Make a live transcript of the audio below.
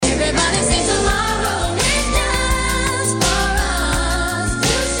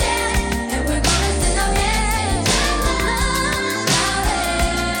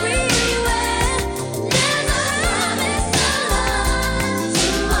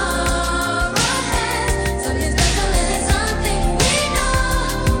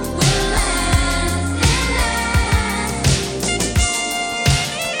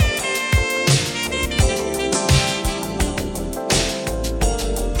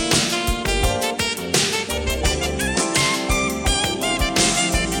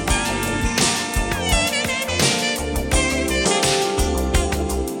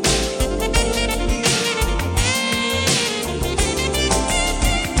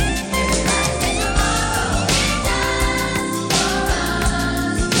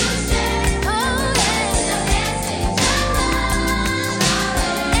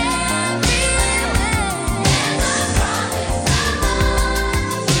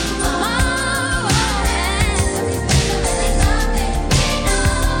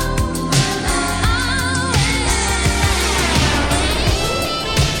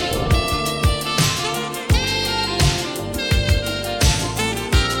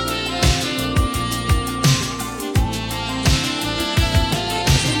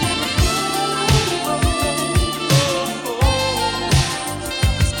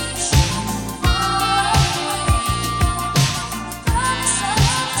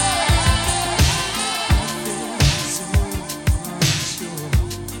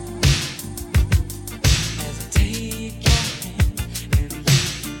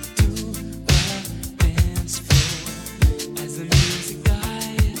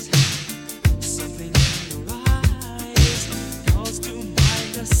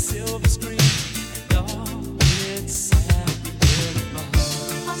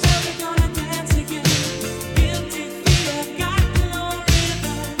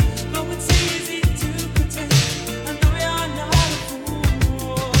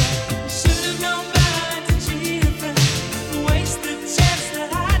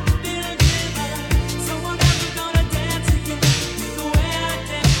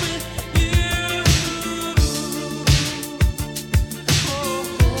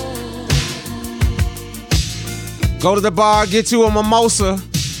Go to the bar, get you a mimosa.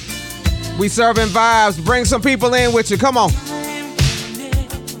 We serving vibes. Bring some people in with you. Come on.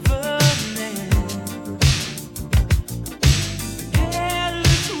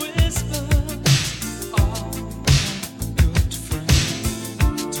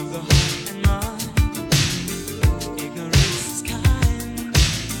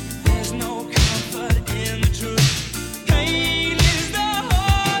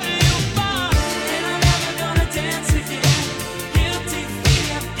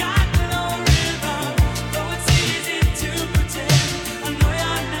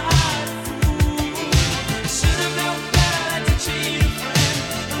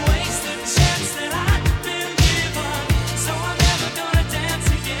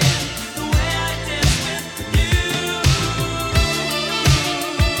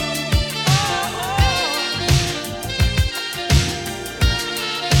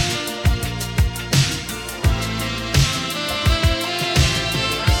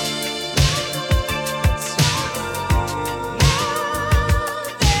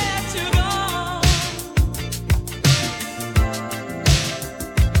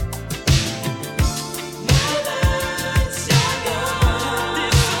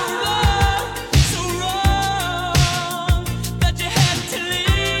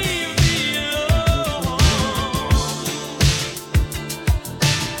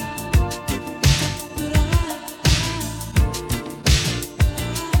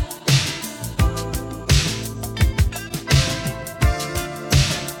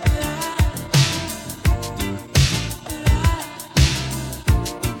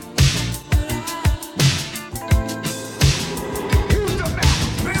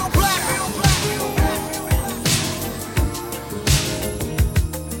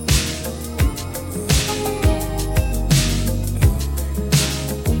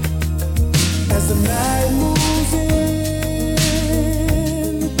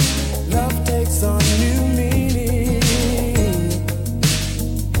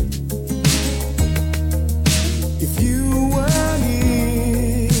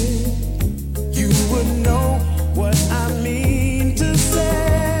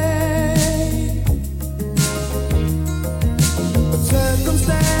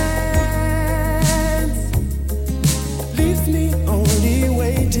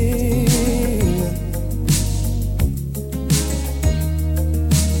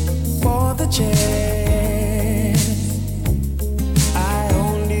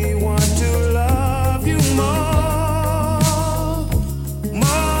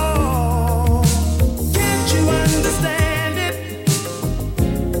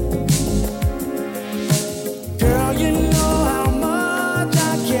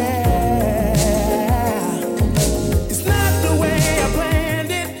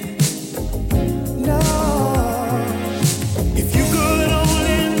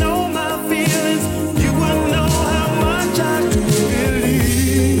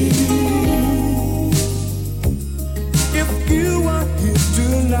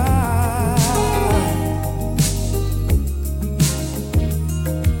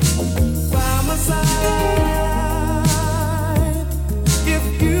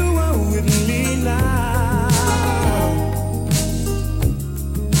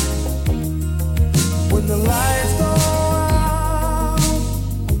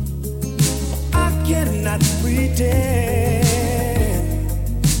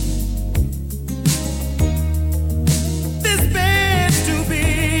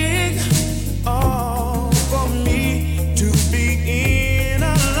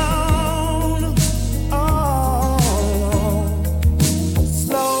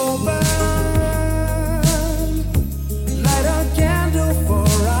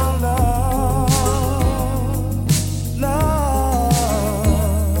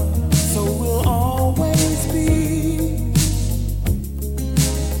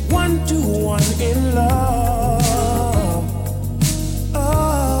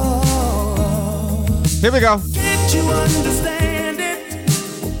 Here we go. Can't you understand it?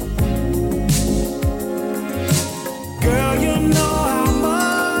 Girl, you know how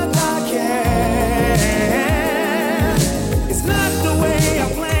much I care. It's not the way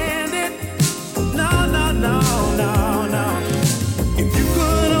I planned it. No, no, no, no, no. If you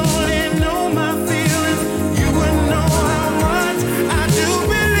could only know my feelings, you would know how much I do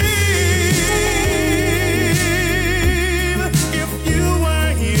believe. If you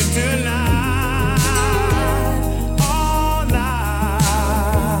were here tonight.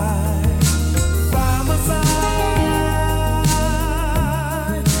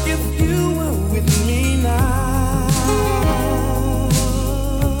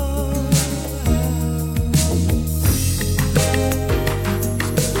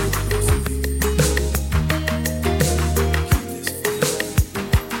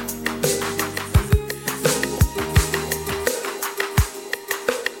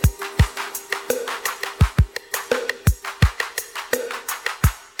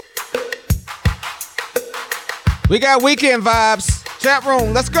 We got weekend vibes. Chat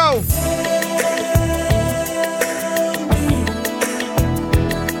room, let's go.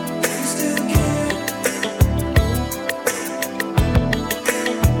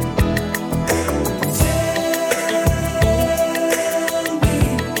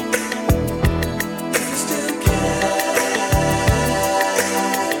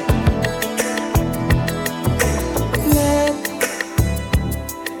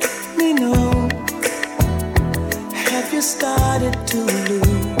 Started to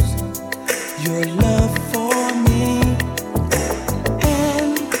lose your love for me,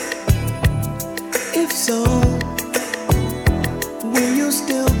 and if so, will you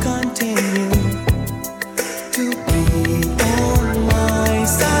still continue to be on my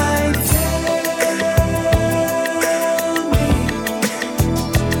side? Tell me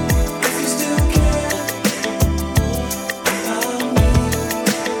if you still care about me.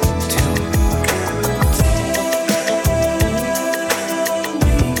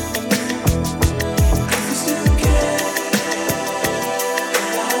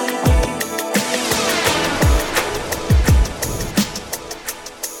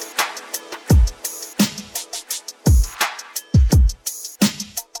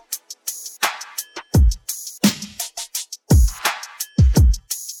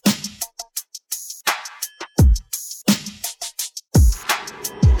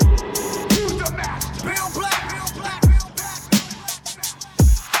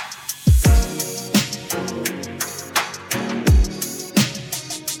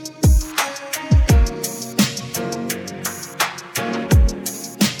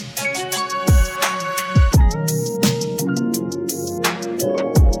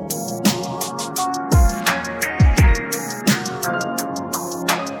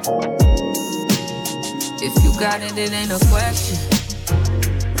 It ain't a question.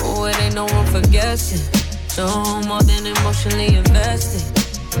 Oh, it ain't no room for guessing. No more than emotionally invested.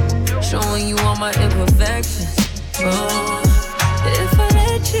 Showing you all my imperfections. Oh, if I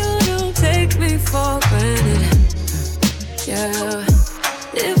let you, don't take me for granted. Yeah.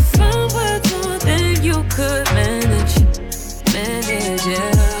 If I'm worth more than you could manage,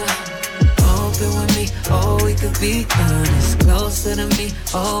 yeah. Open with me, oh, we could be honest. Closer to me,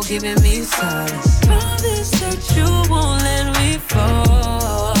 oh, giving me silence. Promise that you won't let me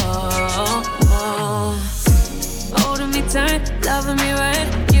fall. Holding me tight, loving me right,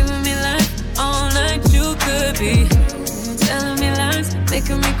 giving me life. All night you could be telling me lies,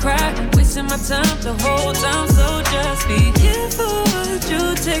 making me cry, wasting my time the whole time. So just be careful what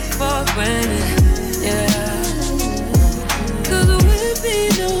you take for granted. Yeah. Cause with me,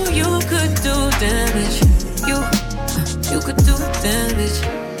 no, you could do damage. You could do damage.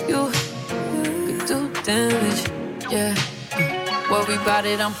 You could do damage. Yeah. Worry about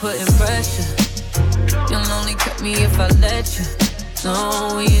it, I'm putting pressure. You'll only cut me if I let you.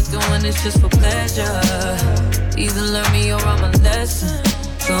 No, we ain't doing this just for pleasure. Either learn me or I'm a lesson.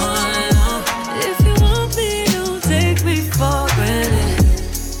 Going on. If you want me, don't take me for granted.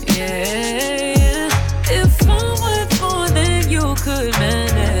 Yeah. If I'm worth more than you could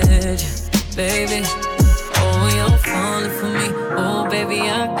manage, baby. Oh, you're falling for me. Oh, baby,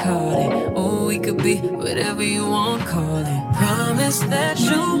 I caught it. Oh, we could be whatever you want, call it. Promise that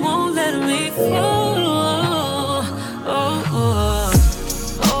you won't let me fall.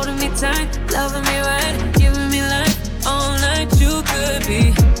 Holding me tight, loving me right, giving me life. All night you could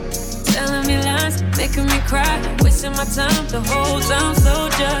be telling me lies, making me cry, wasting my time the whole time. So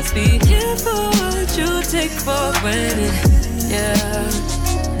just be careful what you take for granted. Yeah.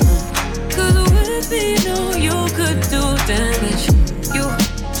 Cause with me, no, you could do damage.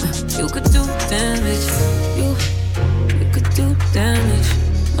 You could do damage. You could do damage.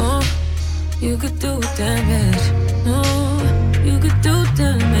 Oh, you could do damage. Oh, you could do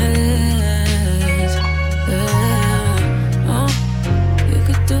damage. Yeah. Oh, you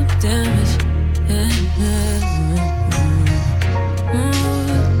could do damage. Yeah.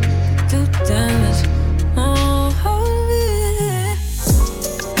 Do damage. Oh, yeah.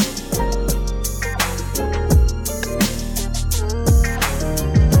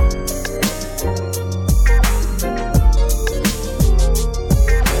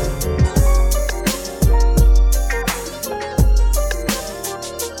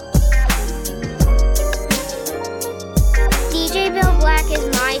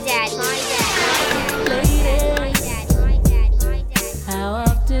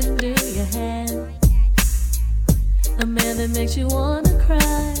 makes you wanna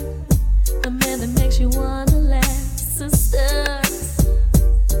cry, a man that makes you wanna laugh. Sisters,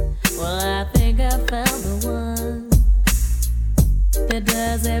 well, I think I found the one that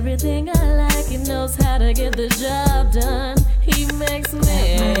does everything I like he knows how to get the job done. He makes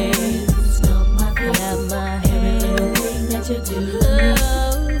me have my hand that you do.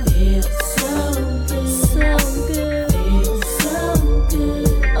 Feel so good, so good, feel so good.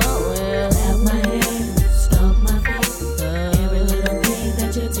 Oh well, have my hand, stomp my feet. Every little thing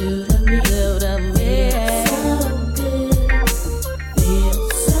that you do to me, do to me. Feel so good, feel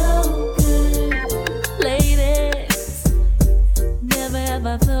so good. Ladies, never have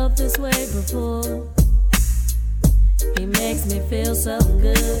I felt this way before. He makes me feel so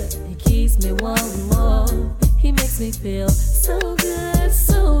good. He keeps me wanting more. He makes me feel so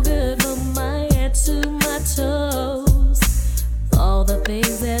good from my head to my toes. All the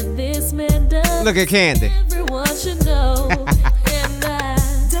things that this man does. Look at Candy. Everyone should know. And I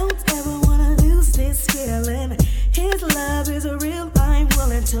don't ever wanna lose this feeling. His love is real. I'm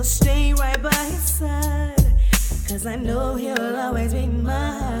willing to stay right by his side. 'Cause I know he'll always be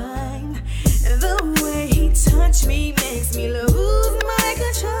mine. The way he touched me makes me lose my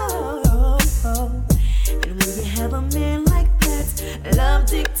control. And when you have a man like that, love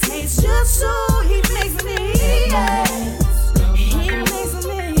dictates your soul. He makes me. He makes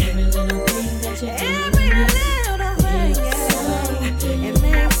me. Every little thing. It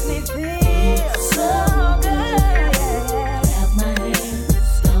makes me feel so good. Have my hand,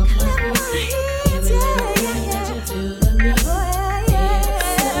 stomp my feet. Every little thing that you do to me.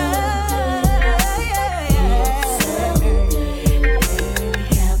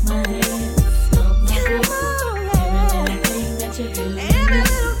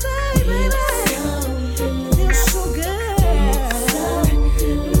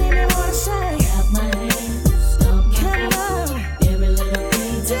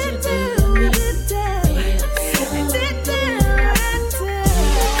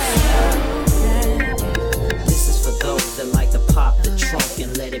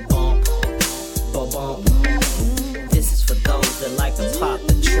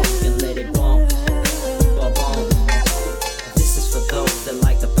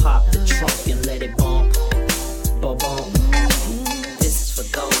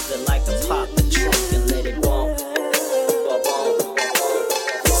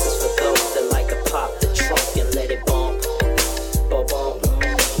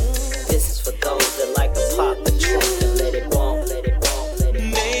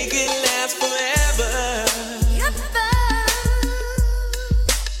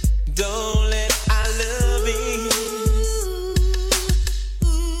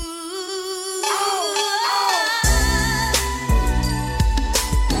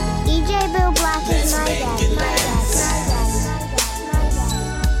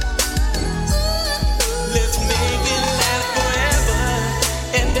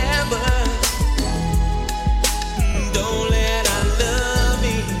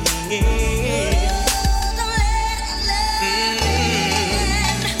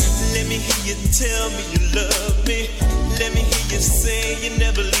 Tell me you love me. Let me hear you say you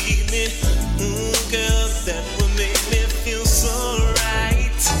never leave me. Girl, that will make me feel so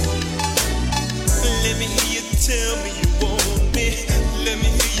right. Let me hear you tell me you want me. Let me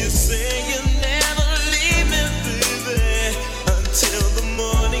hear you say you never leave me, baby, until the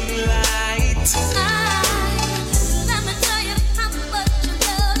morning light. let me tell you how much you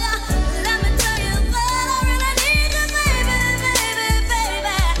love ya. Let me tell you that I really need you, baby, baby,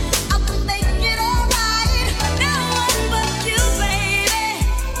 baby. I will make it alright. No one but you, baby,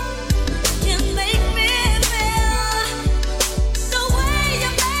 can make me feel the way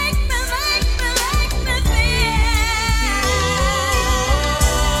you make me feel.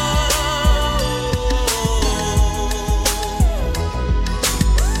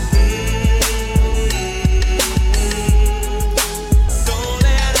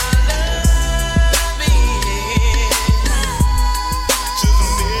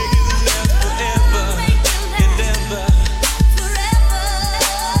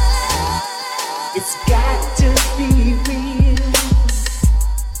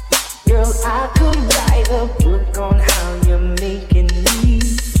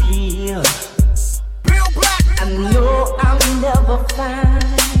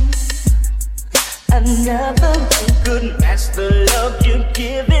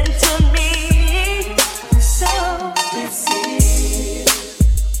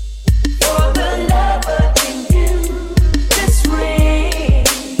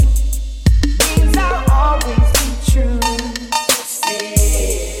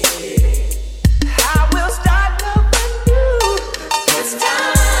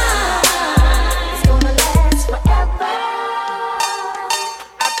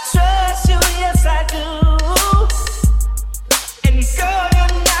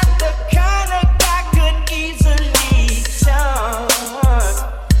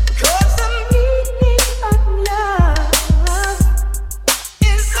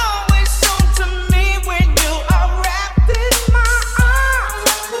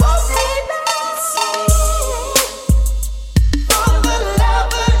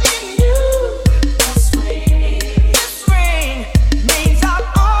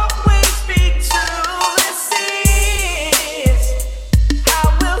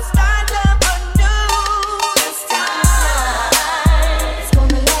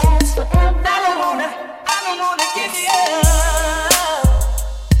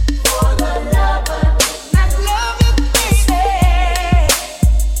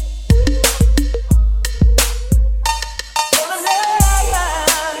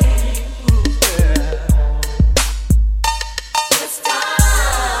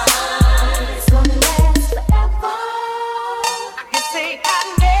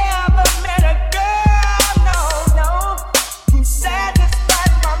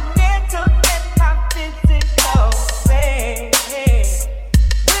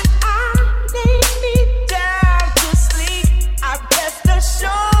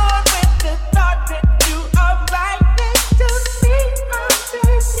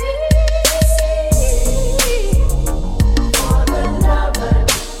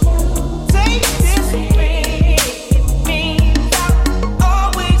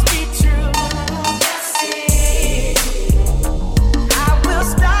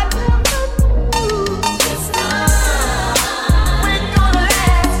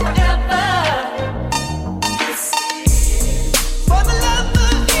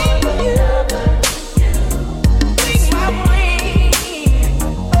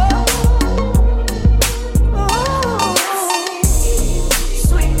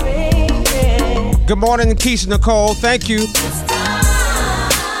 Good morning, Keisha Nicole. Thank you.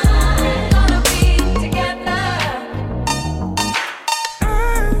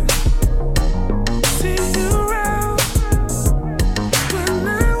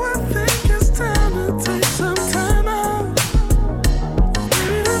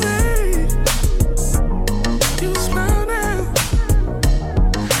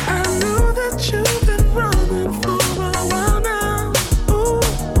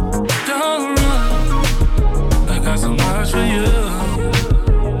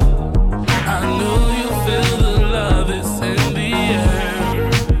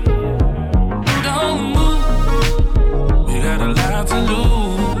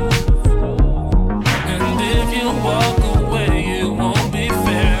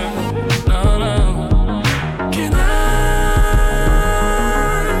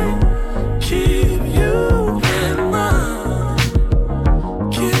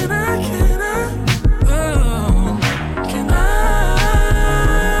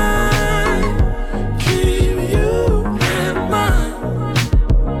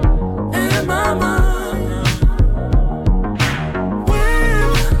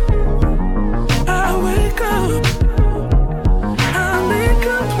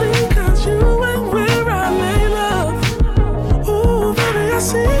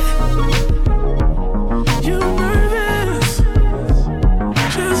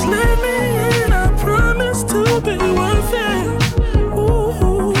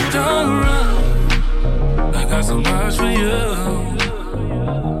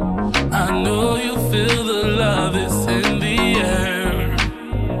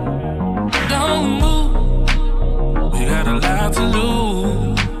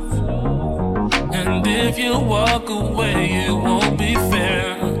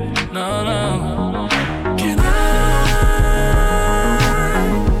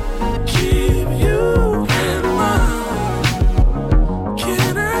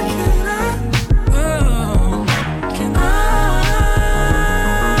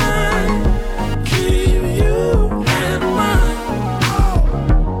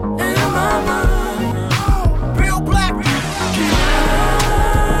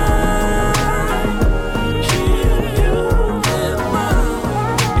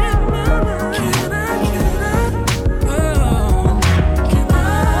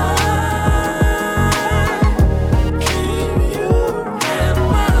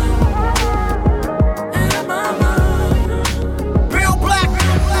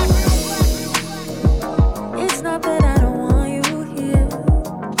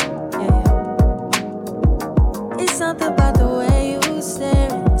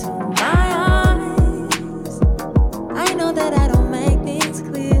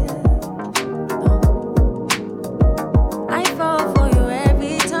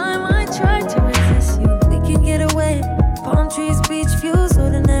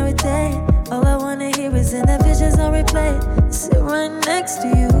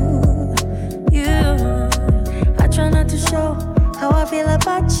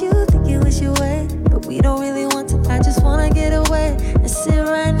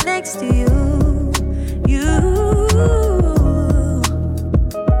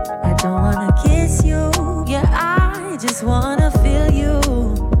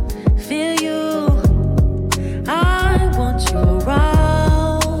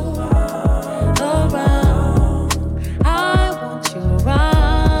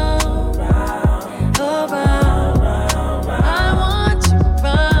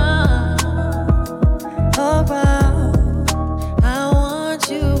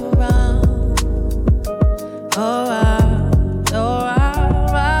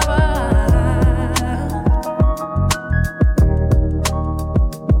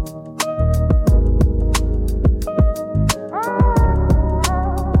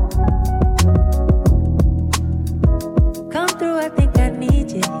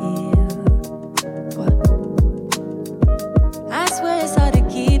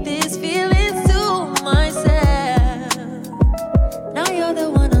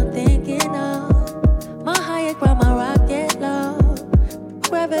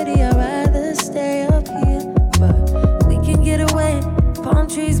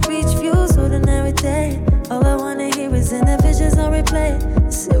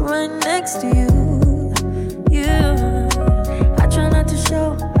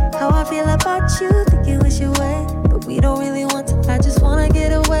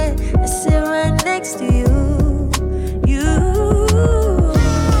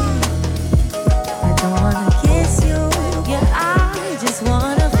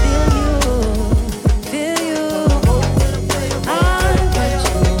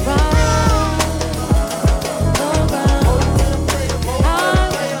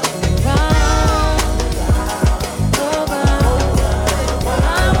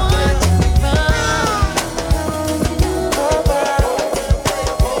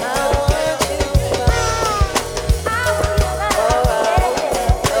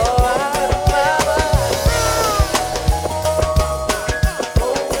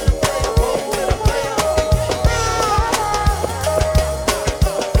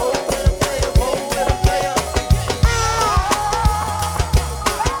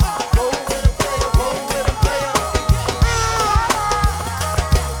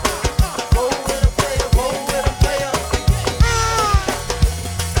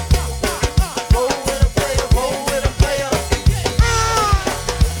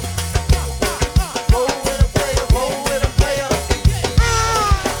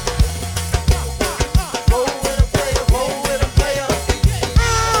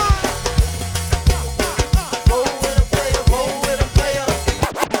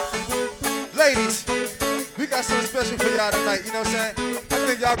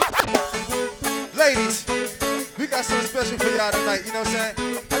 y'all, ladies, we got something special for y'all tonight, you know what I'm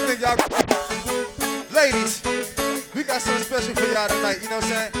saying? I think y'all, ladies, we got something special for y'all tonight, you know what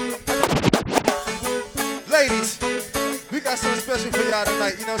I'm saying? Ladies, we got something special for y'all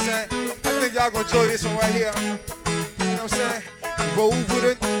tonight, you know what I'm saying? I think y'all gonna enjoy this one right here, you know what I'm saying? Roll with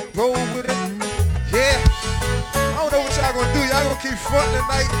it, yeah. I don't know what y'all gonna do, y'all gonna keep fronting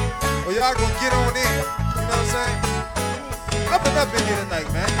tonight, or y'all gonna get on in, you know what I'm saying? Up and up in here tonight,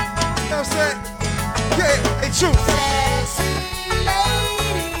 man. You know what I'm saying? Yeah, hey, true. Sexy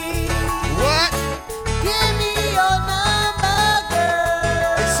lady. What? Give me your number,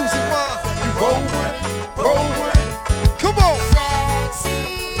 girl. Hey, Susie Wong, you roll with it. Come on. Sexy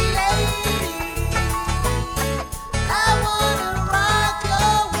lady. I wanna rock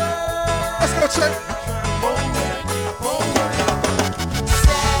your world. Let's go, check.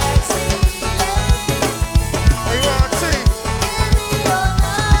 Sexy lady. Hey, Ron T. Give me your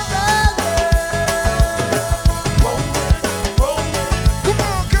number, girl. Come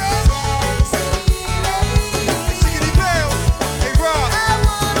on, girl. Sexy lady. Hey, Shiggity Bell. Hey, Rob. I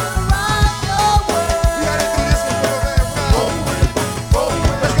wanna rock your world. We gotta do this one for my man, Rob.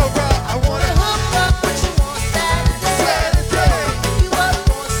 Let's go, Rob. I wanna Hook up what you want Saturday. Saturday. You up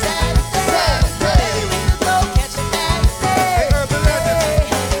on Saturday. Baby, we can go catch a Saturday. Hey, Urban Legend.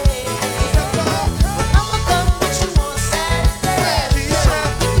 I'ma come what you want Saturday. Keisha.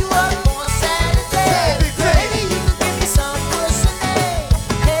 If you up on Saturday, Big day. baby, you can give me some pussy.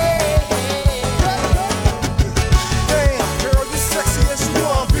 Hey. Damn, girl, you sexy as you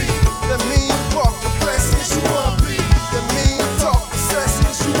wanna be. That mean walk, the classy as you wanna be. That mean talk, the sassy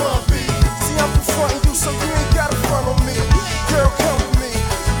as you wanna be. See, I'm confronting you, so you ain't gotta front on me. Girl, come with me,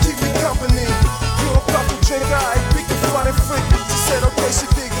 keep me company. You a couple drink, alright, we can fun and freak. She said, okay, she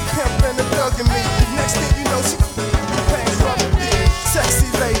dig the pimp and the thug in me. Next thing you know, she pants rubbing me. Sexy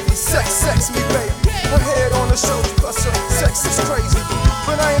lady, sex me, baby. Her head on her shoulders, plus her sex is crazy.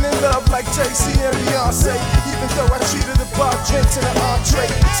 But I ain't in love like Jay-Z and Beyonce. Even though I treated her bar drinks and an entree.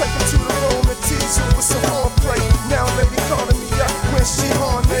 Take her to the room and tease her with some foreplay. Now lady calling me up when she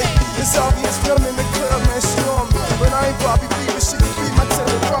horny. It's obvious film in the club, man, she on me. But I ain't Bobby B, but she can be my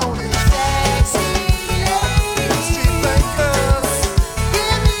tenderoni. Sexy lady. Street bankers,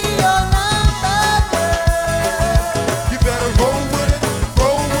 Give me your number, girl. you better roll with it,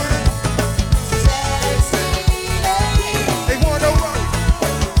 roll with it. Sexy lady. They wanna rock,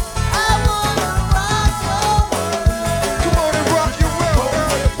 I wanna rock your world. come on and rock your world,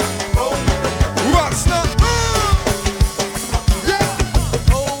 girl. Rock stuff. Yeah.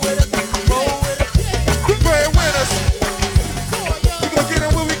 Breadwinners. We gon' get in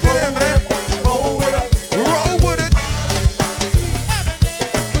when we get in, man. Roll with it.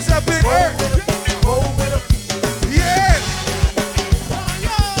 What's that big earth? Yeah.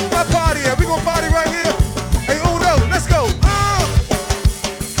 My party at? We gon' party right here. Hey, Uno, let's go.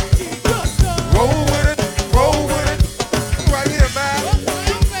 Roll with it. Right here, man.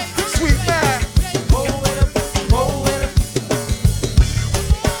 Sweet man.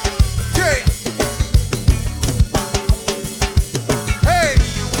 Yeah. Hey.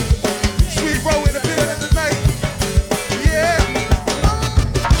 Sweet roll in the building tonight. Yeah.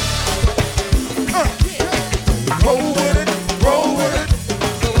 Roll with it.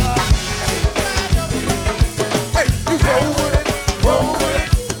 Hey, you roll with it.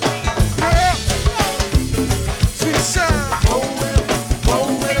 Yeah. Sweet sound. Roll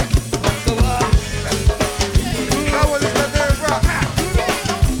with it. I want to let that rock.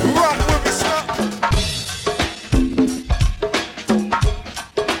 Rock with me, son.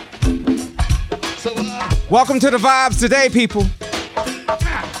 Welcome to the vibes today, people.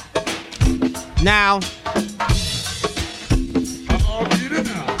 Now,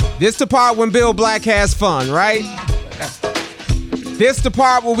 this the part when Bill Black has fun, right? This the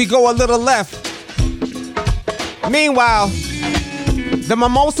part where we go a little left. Meanwhile, the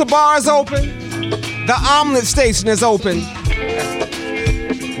Mimosa Bar is open. The Omelet Station is open.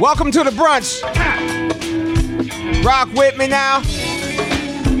 Welcome to the brunch. Rock with me now.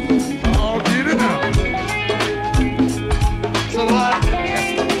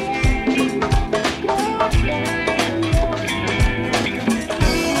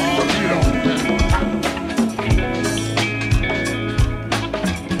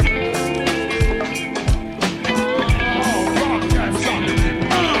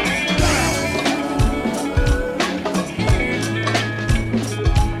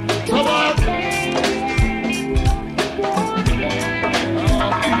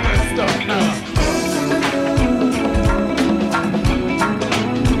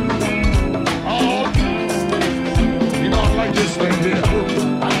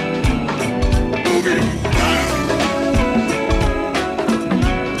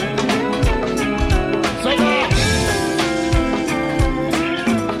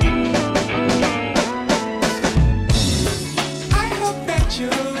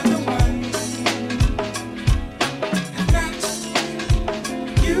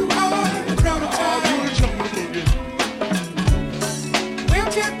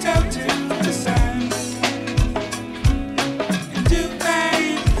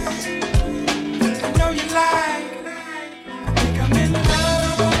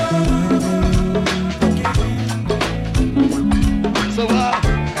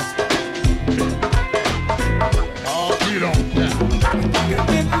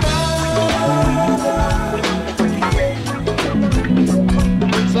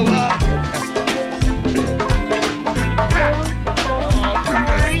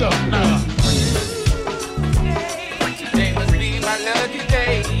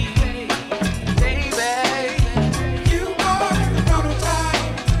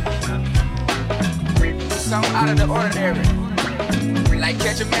 of the ordinary. We like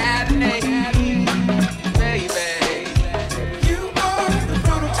catch a matinee, baby. You are the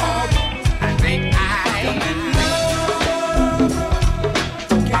prototype. I think I am in love.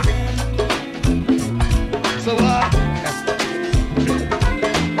 So what?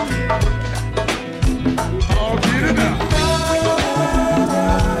 I'll get it now.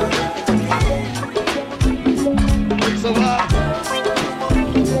 So what?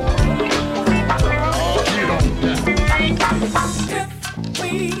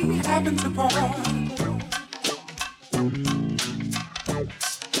 Happen to part.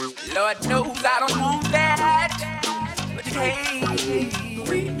 Lord knows I don't want that, but hey,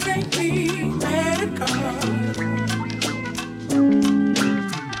 we can't be mad at God.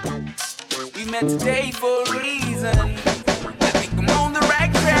 We met today for a reason. I think I'm on the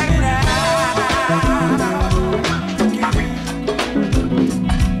right track now.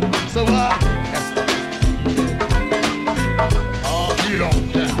 So what?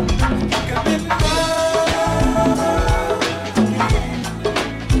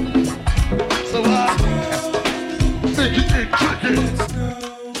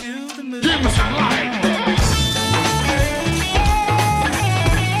 Give us some light.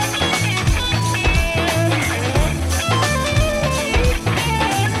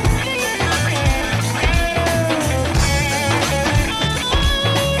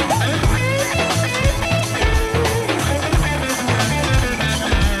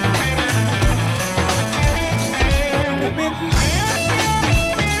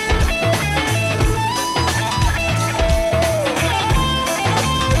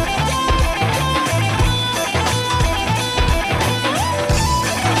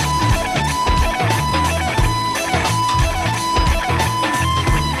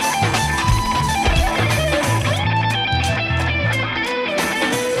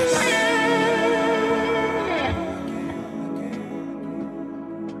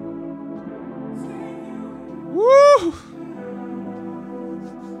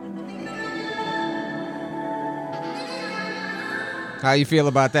 How you feel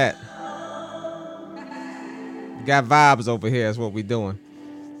about that? We got vibes over here. That's what we doing.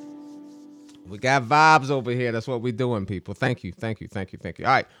 We got vibes over here. That's what we doing, people. Thank you. Thank you. Thank you. Thank you.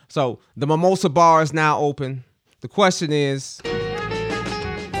 All right. So the Mimosa Bar is now open. The question is,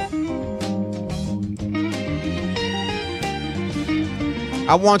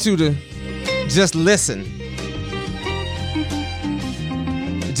 I want you to just listen.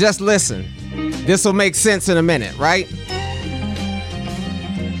 Just listen. This will make sense in a minute, right?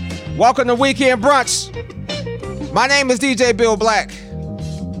 Welcome to Weekend Brunch. My name is DJ Bill Black.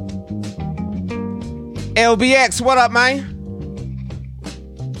 LBX, what up, man?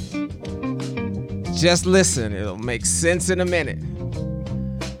 Just listen. It'll make sense in a minute.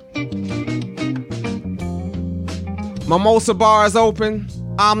 Mimosa Bar is open.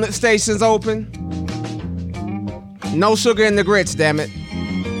 Omelet Station's open. No sugar in the grits, damn it.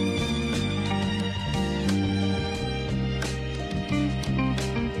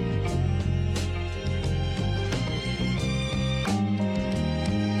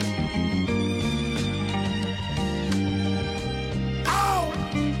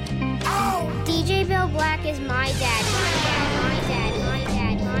 DJ Bill Black is my dad. My dad.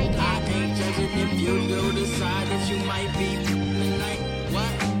 I ain't judging if you do decide that you might be tonight.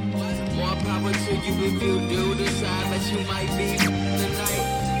 What? More power to you if you do decide that you might be tonight.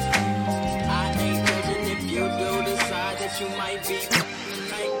 I ain't judging if you do decide that you might be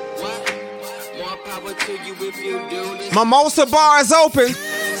tonight. What? More power to you if you do decide. Mimosa Bar is open.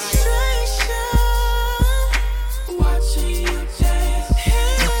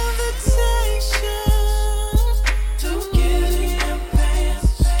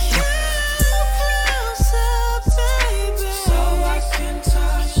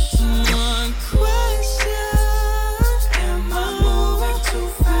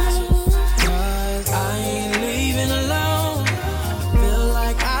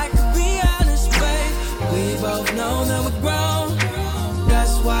 That's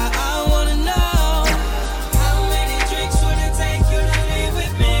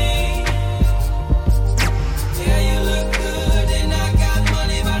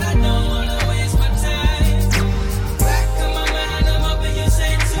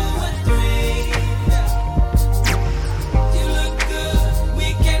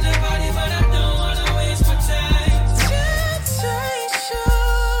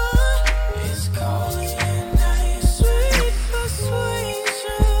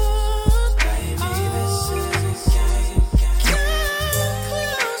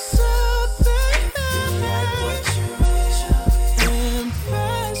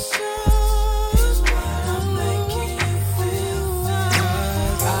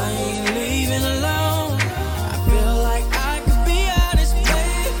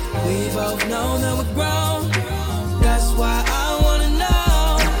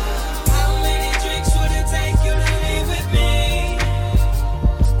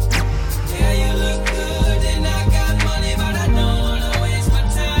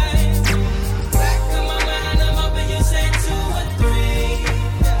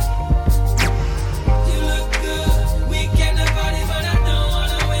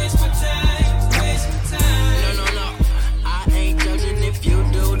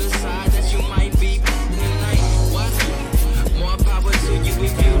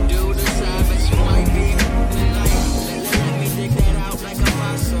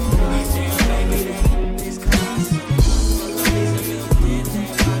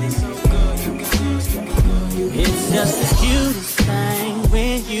just the cutest thing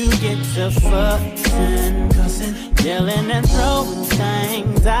when you get to fussing, cussing, yelling and throwing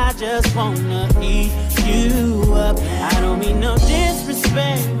things. I just wanna eat you up. I don't mean no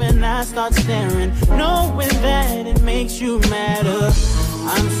disrespect when I start staring, knowing that it makes you madder.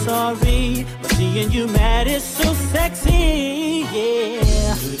 I'm sorry, but seeing you mad is so sexy,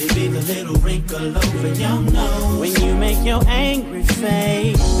 yeah. Could it be the little wrinkle over your nose when you make your angry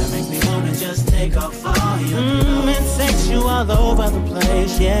face that makes me wanna just take off all your clothes and sex you all over the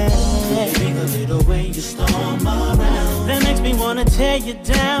place, yeah. Could it be the little way you storm around that makes me wanna tear you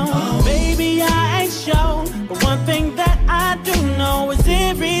down? Oh. Baby, I ain't sure, but one thing that I do know is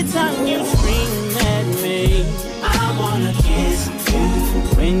every time you scream at me, I wanna kiss you.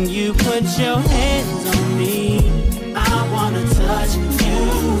 When you put your hands on me, I wanna touch you.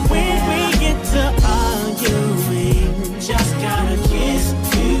 When we get to arguing, just gotta kiss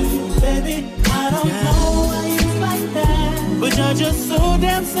you. Baby, I don't know why you like that, but you're just so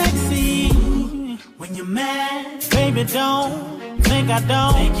damn sexy. When you're mad, baby, don't think I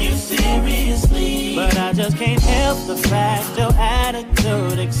don't take you seriously, but I just can't help the fact your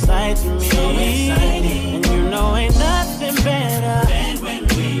attitude excites me. So exciting, and you know ain't nothing better than when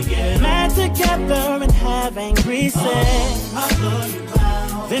we get mad together and have angry sex.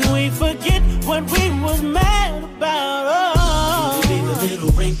 Then we forget what we was mad about. Oh, you leave a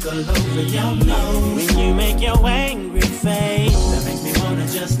little wrinkle over your nose when you make your angry face that makes me wanna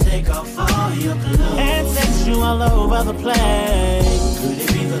just take off all your clothes and sex you all over the place. Could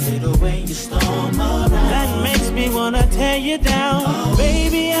it be the little way you storm around that makes me wanna tear you down? Oh.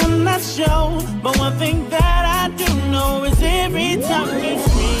 Baby, I'm not sure, but one thing that I do know is every time you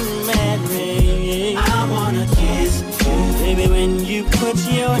scream at me, I wanna kiss you. Baby, when you put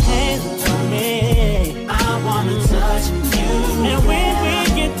your hands on me, I wanna touch you. And when we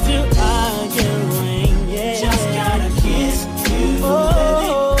get to arguing, yeah, just gotta kiss you.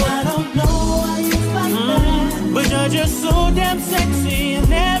 Oh. Baby, I don't know why you like that, but you're just so damn sexy.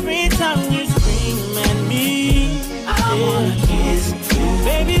 And every time you scream at me, I wanna kiss you.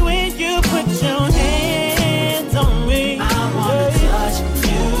 Baby, when you put your hands on me, I wanna touch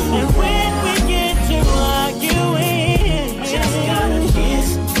you. And when we get to arguing, just gotta kiss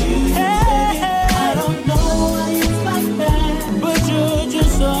you. Baby, I don't know why you like that, but you're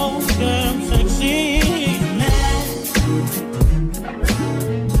just so damn sexy.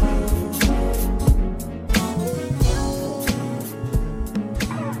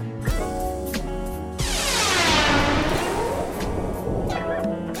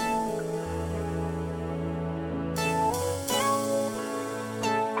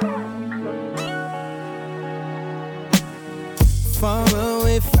 Far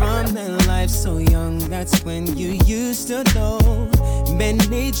away from that life so young, that's when you used to know.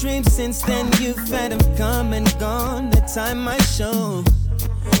 Many dreams since then you've had them come and gone, the time might show.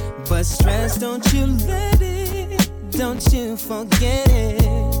 But stress, don't you let it, don't you forget it.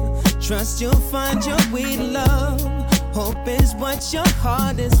 Trust you'll find your way to love, hope is what your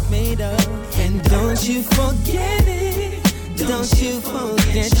heart is made of. And don't you forget it, don't you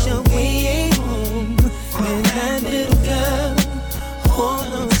forget your way home. And that little girl,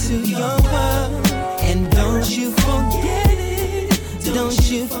 hold on to your world, and don't you forget it, don't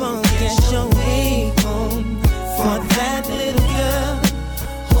you forget your way home. For that little girl,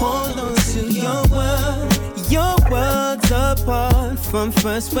 hold on to your world. Your world's apart from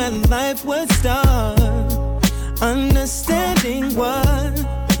first where life would start. Understanding what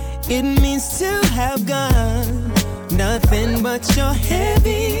it means to have God, nothing but your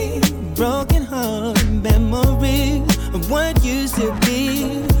heavy, broken heart memory of what used to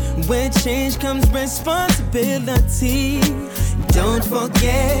be. With change comes responsibility. Don't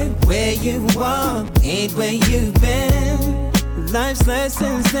forget where you are, ain't where you've been. Life's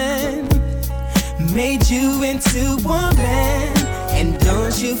lessons then made you into a man. And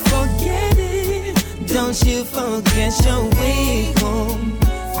don't you forget it, don't you forget your way home.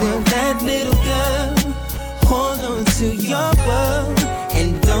 For that little girl, hold on to your world.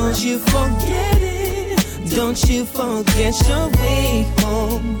 And don't you forget it, don't you forget your way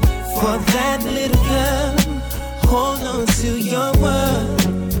home. For that little girl, hold on to your world.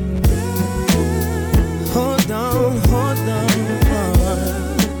 Hold on, hold on.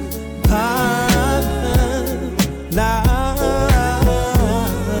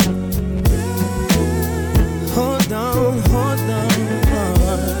 Hold on, hold on.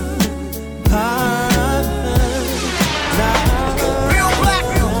 Hold on.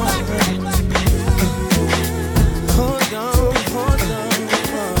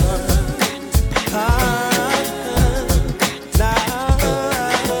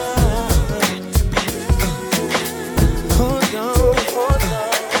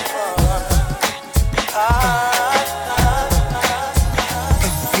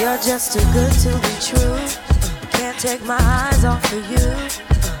 just too good to be true. Can't take my eyes off of you.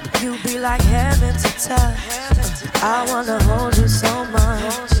 You be like heaven to touch. I wanna hold you so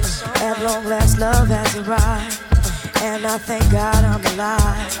much. At long last, love has arrived, and I thank God I'm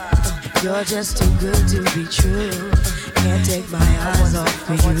alive. You're just too good to be true. Can't take my eyes off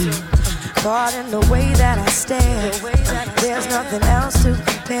of you. Caught in the way that I stare. There's nothing else to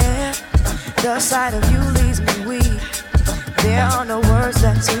compare. The sight of you leaves me weak. There are no words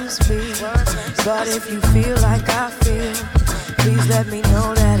left to speak. But if you feel like I feel, please let me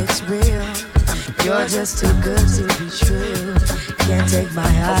know that it's real. You're just too good to be true. Can't take my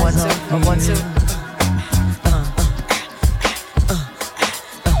eyes off of you.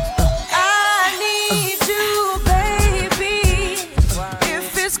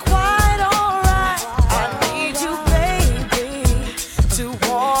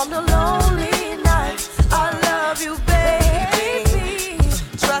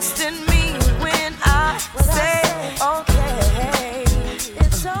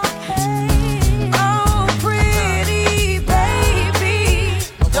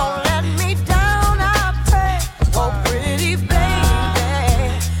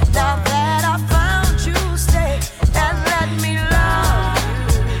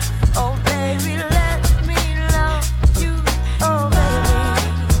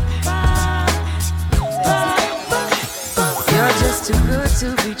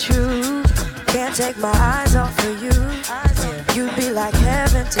 Take my eyes off of you. You'd be like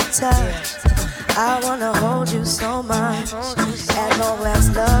heaven to touch. I wanna hold you so much. At long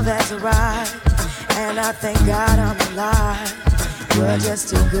last, love has arrived, and I thank God I'm alive. You're just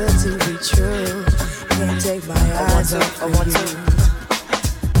too good to be true. Can't take my eyes off of you.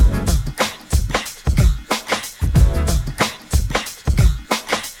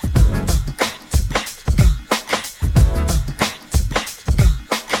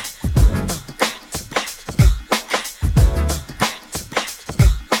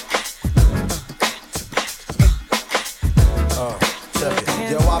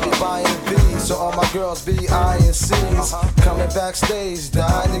 Girls be eyeing C's, coming backstage,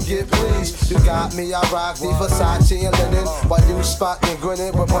 dying to get pleased. You got me, I rock the Versace and linen, while you spotting and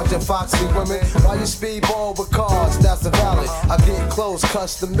grinning with a bunch of foxy women. While you speedball with cars, that's the valid. I get clothes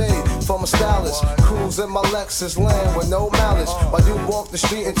custom made from a stylist, cruise in my Lexus land with no malice. While you walk the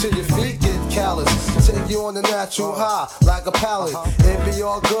street until your feet get callous, take you on the natural high like a pallet. It be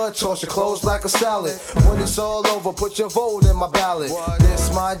all good, toss your clothes like a salad. When it's all over, put your vote in my ballot. This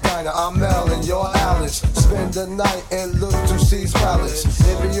my diner, I'm Mel and you're Alice. Spend the night and look to C's Palace.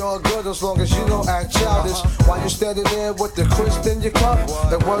 It be all good as long as you don't act childish. While you standing there with the crisp in your cup,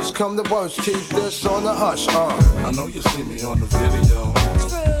 the worst come to worst, keep this on the hush. I know you see me on the video.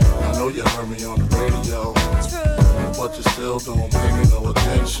 I know you heard me on the radio. But you still don't pay me no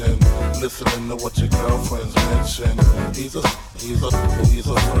attention. Listening to what your girlfriends mention. He's a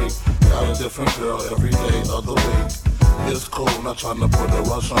freak. Got a different girl every day of the week. It's cool, not trying to put a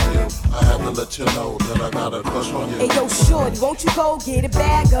rush on you. I had to let you know that I got a crush on you. Hey yo, shorty, won't you go get a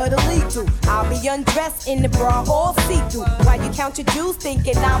bag of the lethal? I'll be undressed in the bra all see-through. While you count your jewels,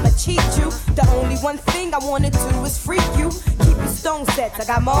 thinking I'ma cheat you. The only one thing I wanna do is freak you. Keep your stone sets, I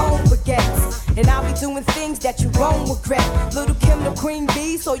got my own baguettes. And I'll be doing things that you won't regret. Little Kim the queen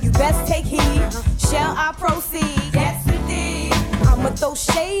bee, so you best take heed. Shall I proceed? Yes, indeed. I'ma throw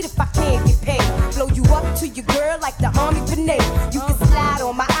shade if I can't get paid. Blow you up to your girl like the army parade. You can slide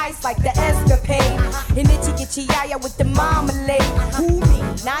on my ice like the escapade. And itchy get your yaya with the marmalade. Who me?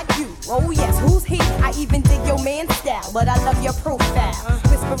 Not you. Oh yes, who's he? I even dig your man's style, but I love your profile.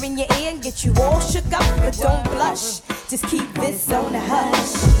 Whisper in your ear and get you all shook up, but don't blush. Just keep this on the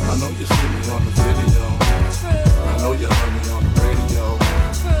hush. I know you see me on the video. I know you heard me on the radio.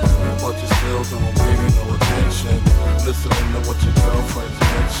 But you still don't pay me no attention. Listening to what your girlfriends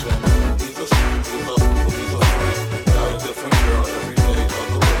mention. He's a freak. Got a different girl every day of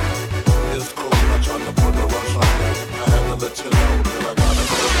the week. It's cool, not trying to put a rush on you. I had to let you know that I got a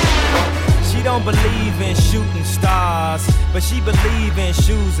girl. She don't believe in shooting stars, but she believe in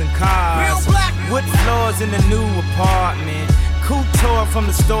shoes and cars. Wood floors in the new apartment. Couture from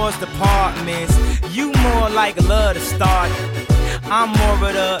the store's departments. You more like love to start. I'm more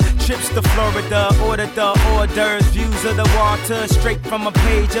of the trips to Florida, order the hors d'oeuvres, views of the water, straight from a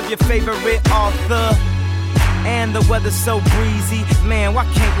page of your favorite author. And the weather's so breezy, man, why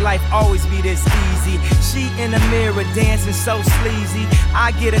can't life always be this easy? She in the mirror dancing so sleazy.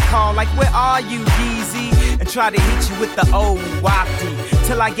 I get a call like, where are you, Yeezy? And try to hit you with the old wafty,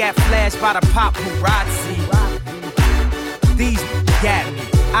 till I got flashed by the paparazzi. These got me,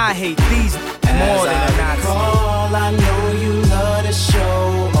 I hate these more than a Nazi. I know you love to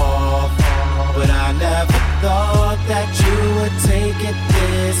show off.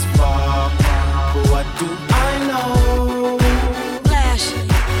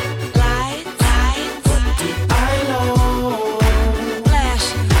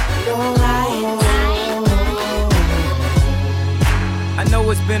 I know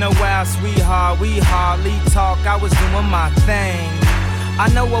it's been a while, sweetheart, we hardly talk, I was doing my thing. I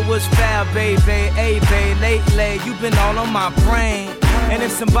know I was foul, baby, hey, babe, lately, you been all on my brain. And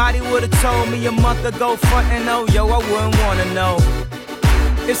if somebody would've told me a month ago, frontin' oh, yo, I wouldn't wanna know.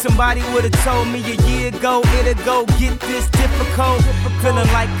 If somebody would've told me a year ago, it'd go get this difficult. Feeling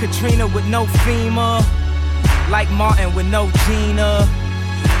like Katrina with no FEMA, like Martin with no Gina.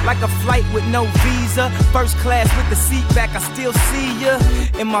 Like a flight with no visa, first class with the seat back, I still see ya.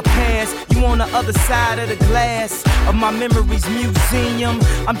 In my past, you on the other side of the glass of my memories museum.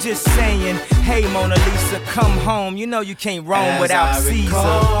 I'm just saying, hey Mona Lisa, come home. You know you can't roam without Caesar.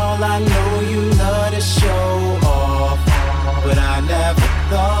 Recall, I know you love to show off, but I never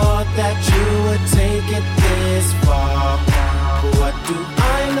thought that you would take it this far. What do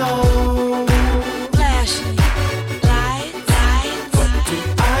I know? Flashing lights. What do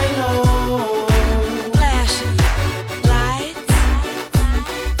I know? Flashing lights.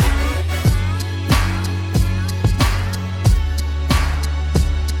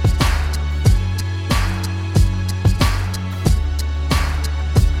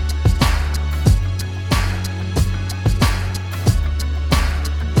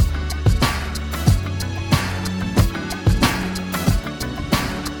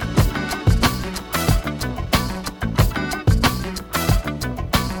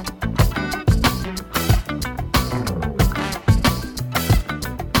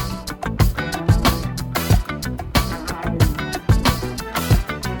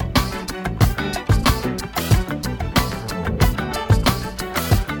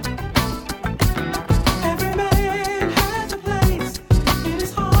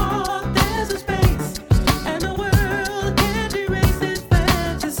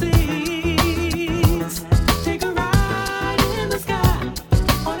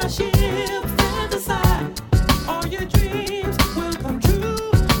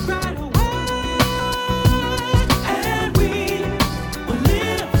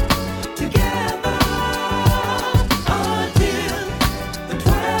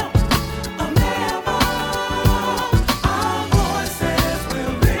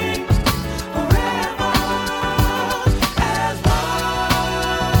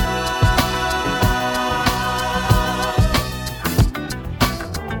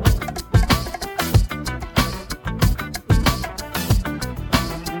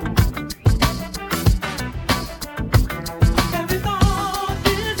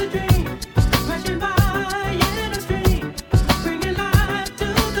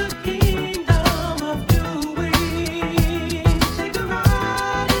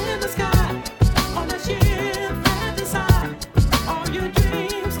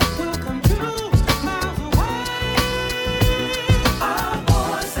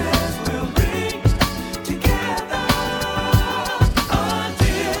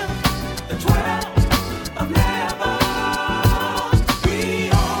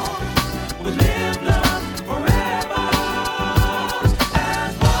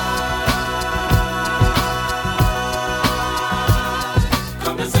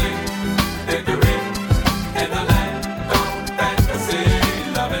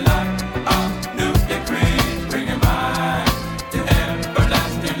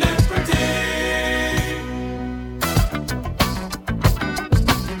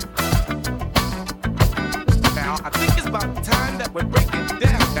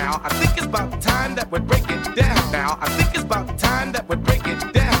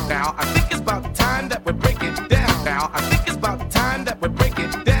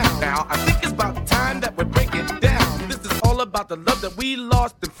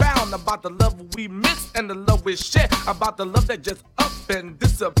 About the love that just up and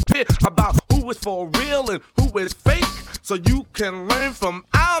disappear. About who is for real and who is fake, so you can learn from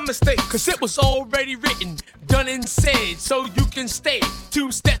our mistakes. Cause it was already written, done and said, so you can stay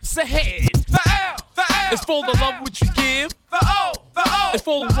 2 steps ahead. The L is for the love which you give. The O is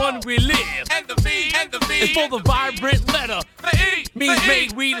for the one we live. And the V is for the vibrant letter. The E means may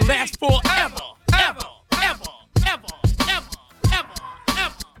we last forever. Ever, ever, ever, ever, ever, ever,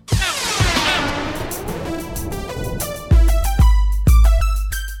 ever.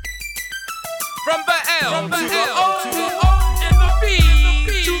 From the L to the O and the B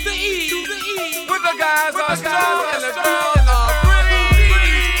to the E, with the guys are strong and the girls are pretty.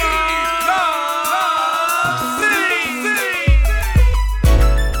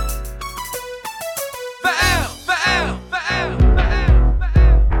 The L, the L, the L, the L, the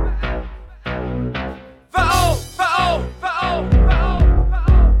L, the O, the O, the O, the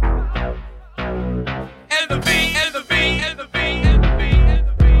O, and the B, and the B, and the B, and the B, and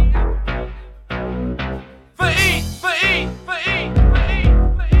the B. For E, for E, for E, for E.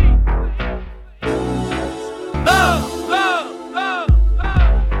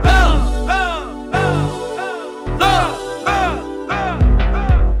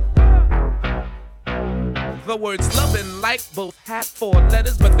 words love and like both have 4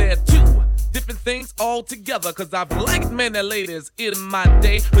 letters, but they're 2 different things altogether. Cause I've liked many ladies in my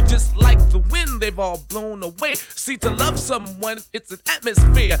day, but just like the wind, they've all blown away. See, to love someone, it's an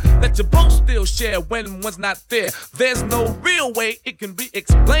atmosphere that you both still share when one's not there. There's no real way it can be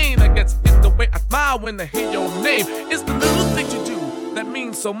explained. I guess it's the way I smile when I hear your name. It's the little things you do that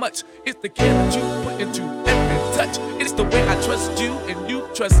means so much. It's the care that you put into every touch. It's the way I trust you and you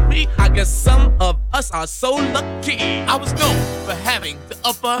trust me. I guess some of us are so lucky. I was known for having the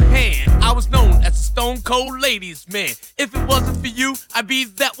upper hand. I was known as a stone cold ladies man. If it wasn't for you, I'd be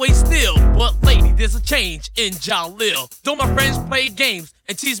that way still. But lady, there's a change in Jalil. Though my friends play games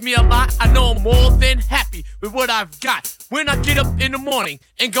and tease me a lot, I know I'm more than happy with what I've got. When I get up in the morning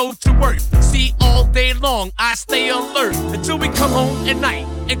and go to work, see, all day long I stay alert until we come home at night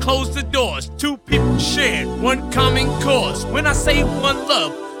and close the doors. 2 people share one common cause. When I say one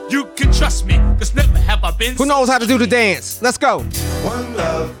love, you can trust me, cause never have I been. Who knows how to do the dance? Let's go. One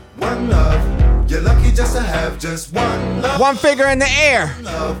love, one love. You're lucky just to have just one love. One finger in the air.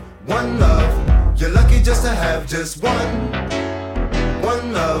 One love. You're lucky just to have just one.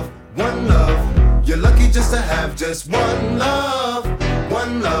 One love, one love. You're lucky just to have just one love.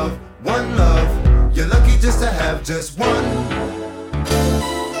 One love, one love. You're lucky just to have just one.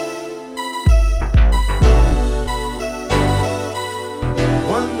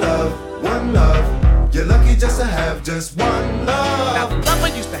 One love, you're lucky just to have just one love. Now the love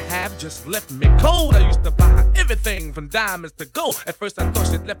I used to have just left me cold. I used to buy her everything from diamonds to gold. At first I thought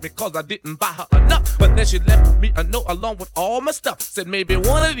she left me cause I didn't buy her enough, but then she left me a note along with all my stuff. Said maybe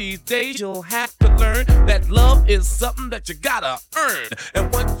one of these days you'll have to learn that love is something that you gotta earn.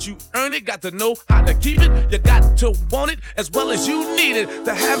 And once you earn it, got to know how to keep it. You got to want it as well as you need it.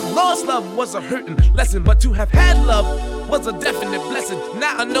 To have lost love was a hurting lesson, but to have had love was a definite blessing.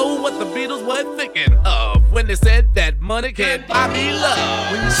 Now I know what the Beatles were thinking of when they said that money can't buy me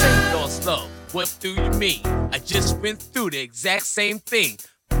love. When you say lost love, what do you mean? I just went through the exact same thing.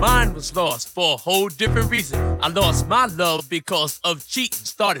 Mine was lost for a whole different reason. I lost my love because of cheating.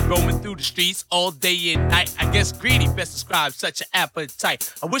 Started roaming through the streets all day and night. I guess greedy best describes such an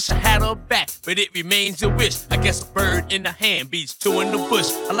appetite. I wish I had her back, but it remains a wish. I guess a bird in the hand beats 2 in the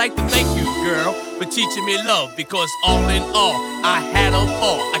bush. I'd like to thank you, girl, for teaching me love, because all in all, I had her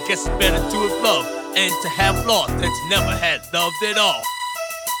all. I guess it's better to have loved and to have lost than to never had loved at all.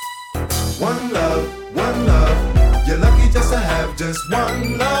 One love, one love. You're lucky just to have just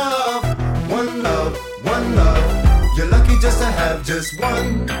one love. One love, one love. You're lucky just to have just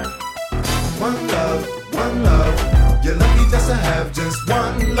one. One love, one love. You're lucky just to have just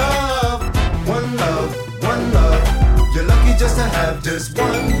one love. One love, one love. You're lucky just to have just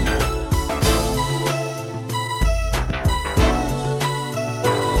one.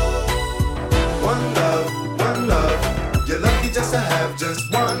 One love, one love. You're lucky just to have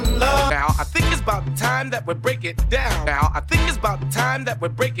just one love. Now I think it's about time that we break it down. Now I think it's about time that we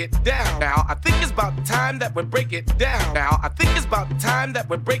break it down. Now I think it's about time that we break it down. Now I think it's about time that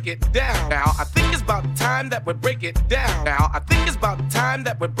we break it down. Now I think it's about time that we break it down. Now I think it's about time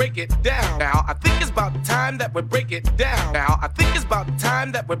that we break it down. Now I think it's about time that we break it down. Now I think it's about time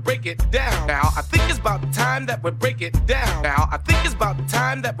that we break it down. Now I think it's about time that we break it down. Now I think it's about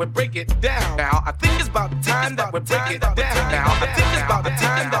time that we break it down. Now I think it's about time that we break it down. Now I think it's about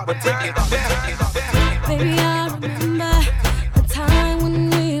time that we break it down. Baby, I remember the time when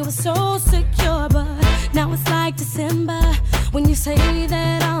we were so secure, but now it's like December when you say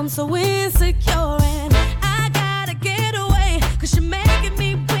that I'm so insecure, and I gotta get away, cause you're making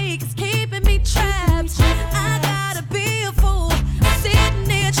me weak, it's keeping me trapped. I gotta be a fool, sitting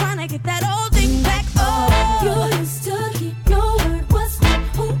there trying to get that old thing back. Oh, you used to keep your word, was that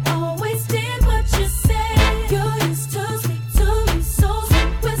who always did what you said? You used to speak to me so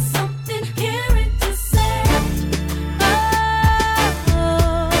sweet with something caring.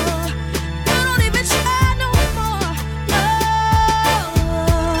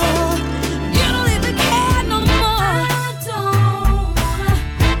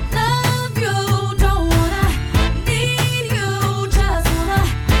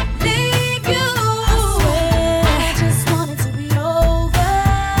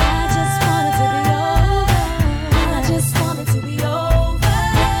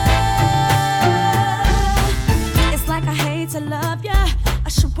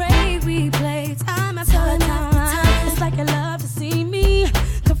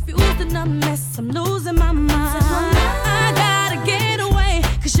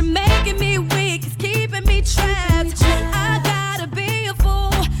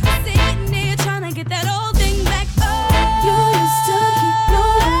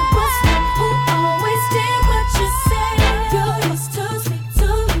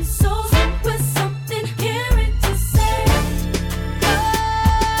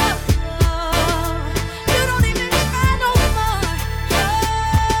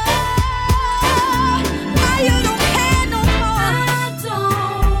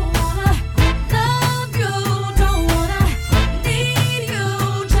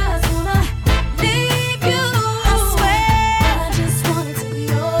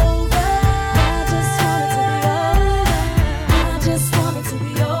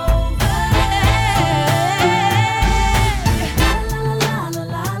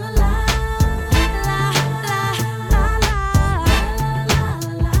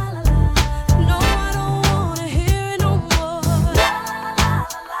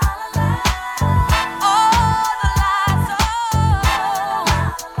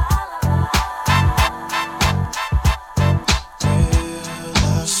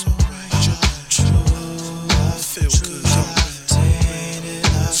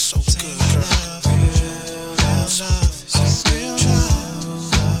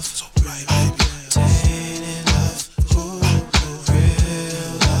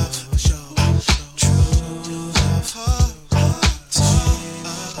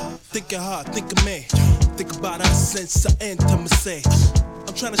 Think of her, think of me. Think about us since our intimacy.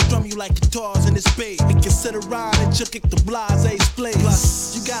 I'm trying to strum you like guitars in this beat. We can sit around and just kick the blase's place.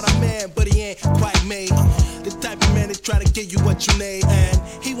 Plus, you got a man, but he ain't quite me. The type of man that try to give you what you need. And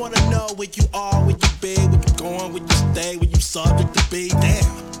he wanna know where you are, where you be, where you going, where you stay, where you subject to be. Damn.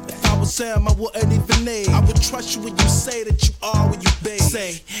 If I was him, I wouldn't even need. I would trust you when you say that you are where you be.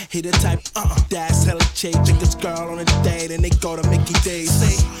 Say, he the type, that's hella cheap. Take this girl on a date and they go to Mickey D's.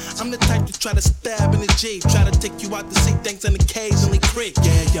 Say, I'm the type to try to stab in the Jeep. Try to take you out to see things and occasionally creep.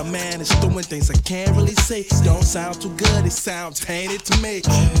 Yeah, your man is doing things I can't really say. Don't sound too good, it sounds tainted to me.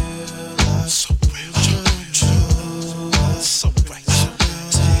 So real, so right.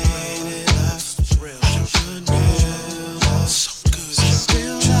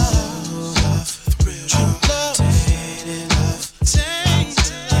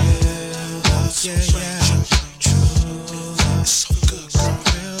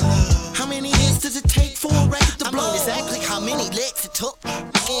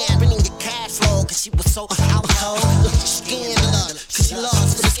 She was so out cold, scandalous, cause she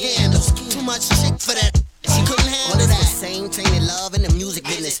lost for the scandals. Too much chick for that, she couldn't handle that. It's the same thing in love in the music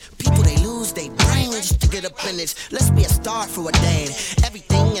business. People, they lose their brains just to get up in this. Let's be a star for a day.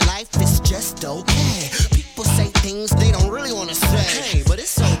 Everything in life is just okay. People say things they don't really wanna say. Hey, but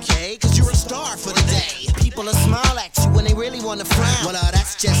it's okay, cause you're a star for the day. People will smile at you when they really wanna frown. Well,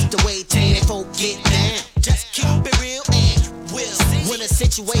 that's just the way tainted folk get down. Just keep it real and we'll see. When a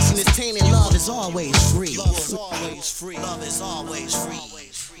situation is tainted, love is always free. Love is always free. Love is always free.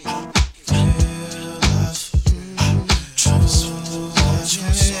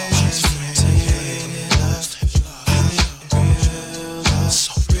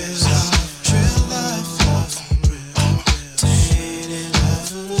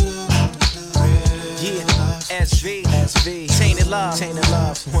 SV, tainted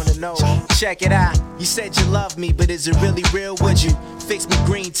love, wanna know, check it out. You said you love me, but is it really real? Would you fix me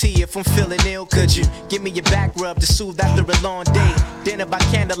green tea if I'm feeling ill? Could you give me your back rub to soothe after a long day? Dinner by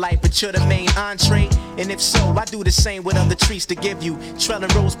candlelight, but you're the main entree. And if so, I do the same with other treats to give you. Trailing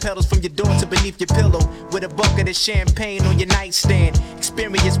rose petals from your door to beneath your pillow, with a bucket of champagne on your nightstand.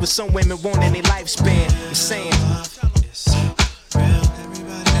 Experience with some women want in their lifespan. You're saying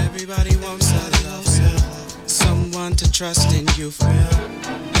everybody wants someone to trust in you for real.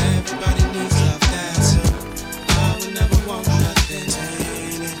 Everybody needs love, that's it. I would never want nothing.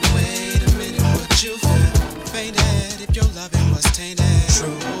 Wait a minute, what you feel? Fainted if your loving was tainted.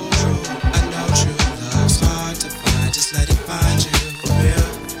 True, I know true love's hard to find. Just let it find you for real.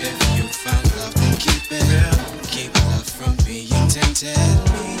 If you found love, then keep it real. Keep love from being tainted.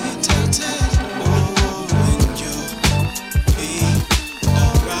 Oh, when you'll be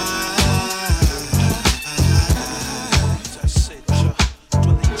alright.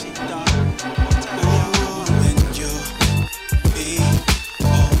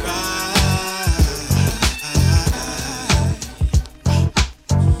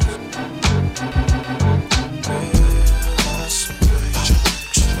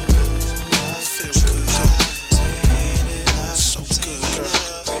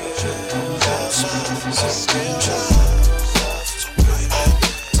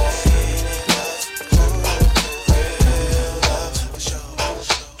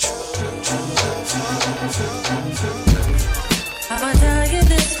 I'ma tell you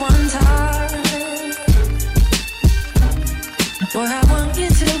this one time. Boy, I want you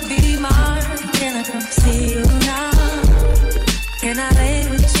to be mine. Can I come see you now? Can I lay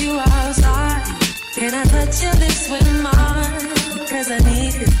with you outside? Can I touch your lips with mine? Cause I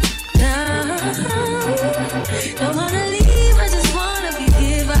need it now. Don't wanna leave, I just wanna be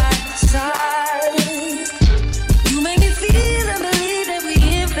here by your side. You make me feel and believe that we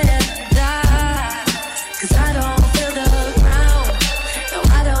in paradise. Cause I don't feel the ground. No,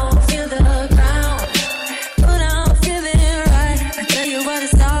 I don't feel the ground. But I'm feeling right. I tell you what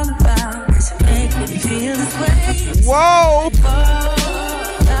it's all about. Cause you make me feel this way. Whoa!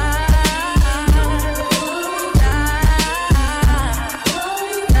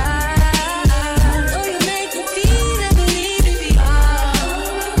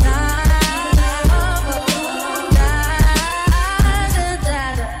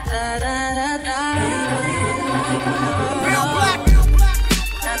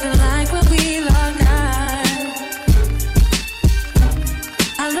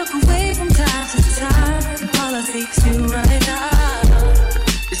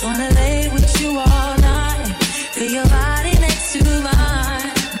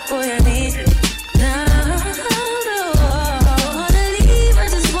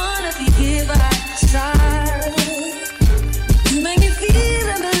 You make me feel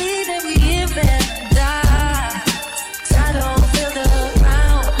and believe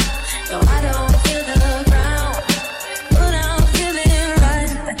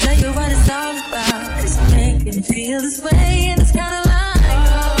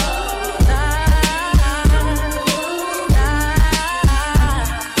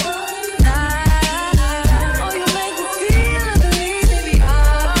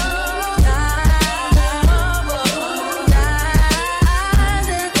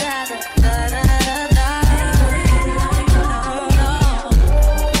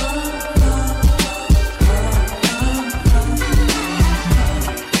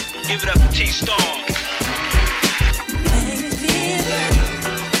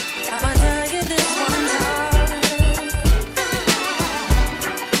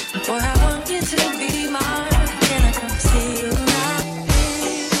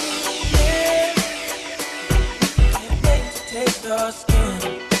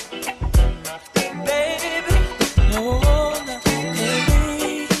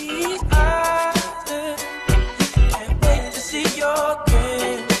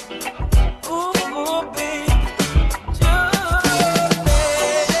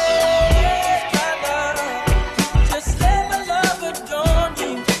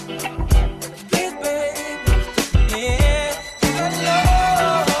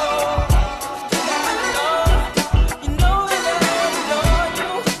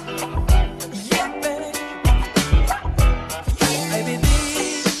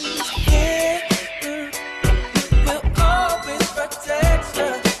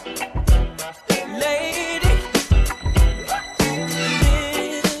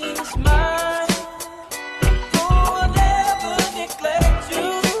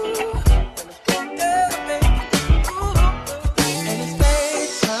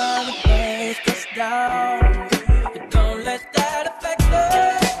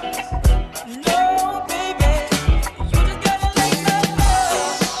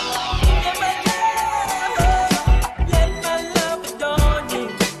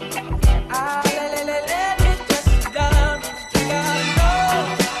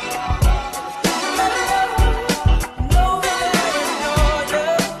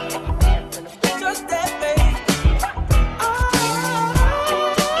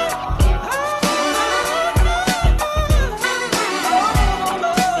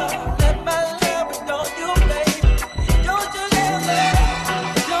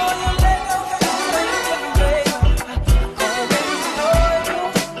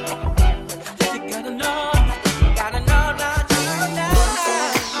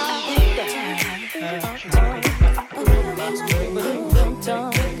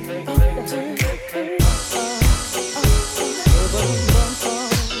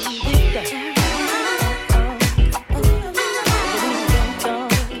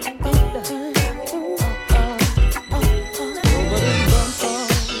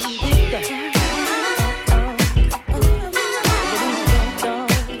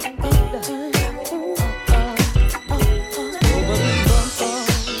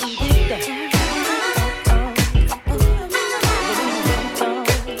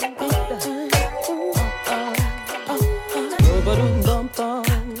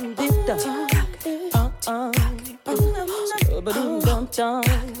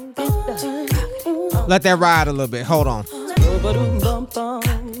Let that ride a little bit. Hold on.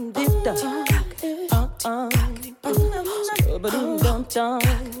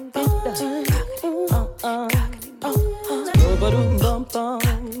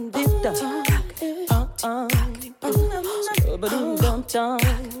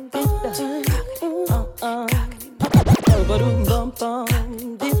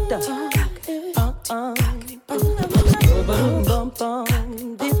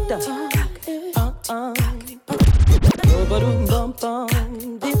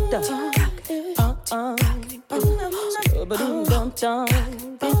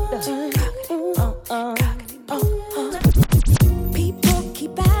 People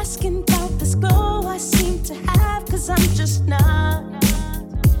keep asking about this glow I seem to have, 'cause I'm just not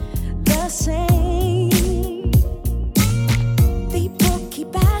the same. People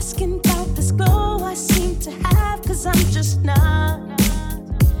keep asking about this glow I seem to have, 'cause I'm just not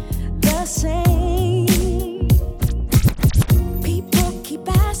the same. People keep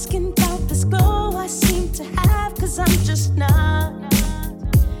asking about this glow I seem to have, 'cause I'm just not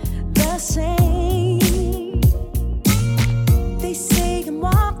the same. They say I'm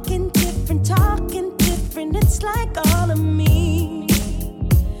walking different, talking different. It's like all of me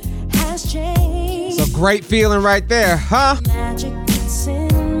has changed. It's a great feeling right there, huh? Magic that's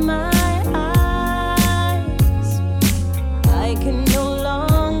in my eyes, I can no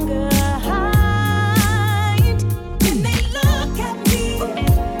longer hide. When they look at me,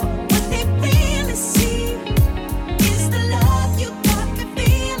 what they really see is the love you got me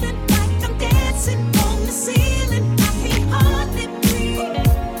feeling like I'm dancing on the ceiling. I can't hardly breathe,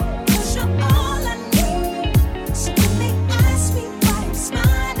 'cause you're all I need. So when they ask me why I'm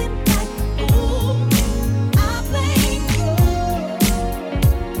smiling like a fool, I blame you.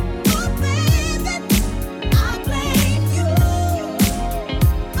 Oh baby, I blame you.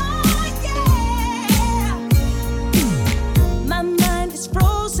 Oh yeah. My mind is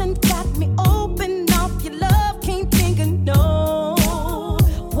frozen, got me open off your love. Can't think of no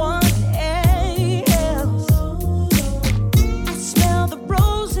one else. I smell the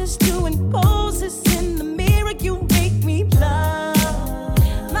roses doing poses in the mirror. You make me love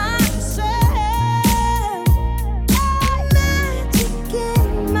myself. Magic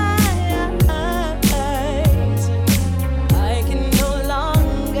in my eyes, I can no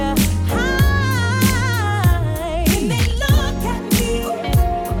longer hide. When they look at me,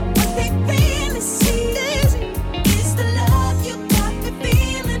 what they really see is the love you got me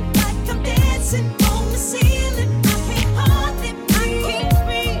feeling like I'm dancing on the ceiling. I can't hardly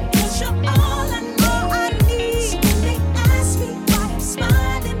breathe, 'cause you're all I know I need. So when they ask me why I'm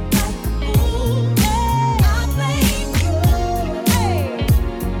smiling like a fool, I blame you. Hey,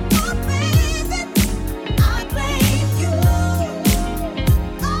 oh baby, I blame you.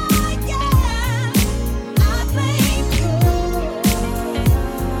 Oh yeah, I blame you.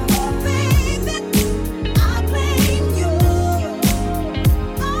 Oh baby, I blame you.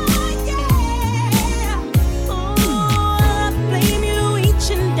 Oh yeah, oh I blame you each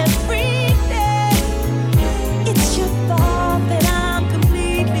and every day. It's your fault that I'm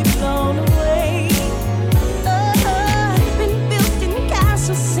completely blown away. Been building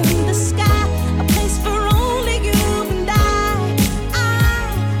castles in the sky, a place for only you and I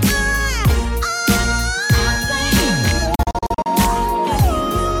blame you.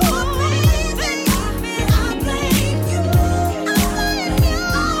 Oh baby, I blame you. I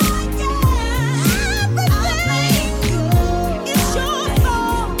blame you. It's your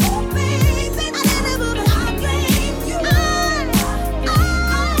fault, oh baby. I blame you.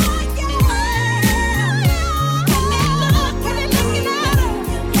 When they're looking at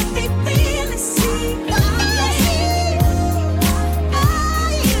what they really see, I blame you.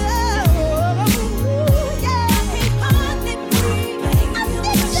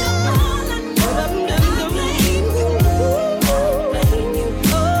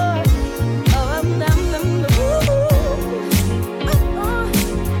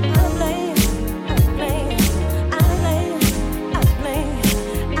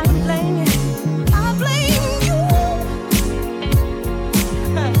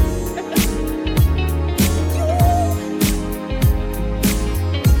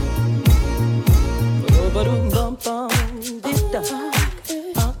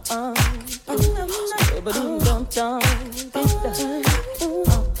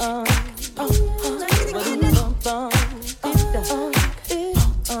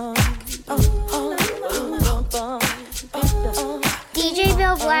 DJ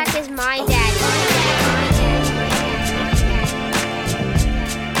Bill Black is my daddy.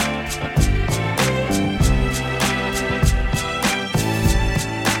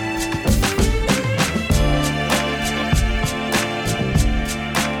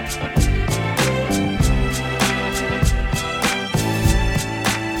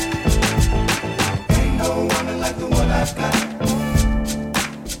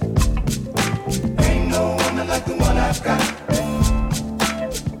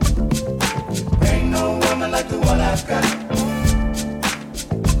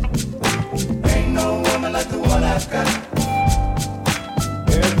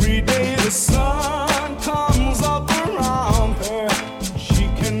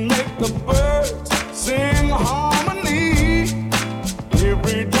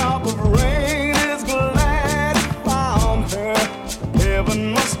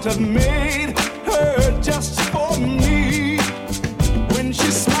 must have made her just for me. When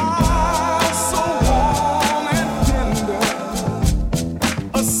she smiles so warm and tender,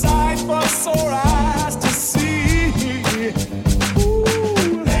 a sight for sore eyes to see.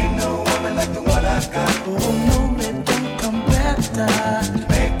 Ooh, ain't no woman like the one I got. Oh no, it don't come better. To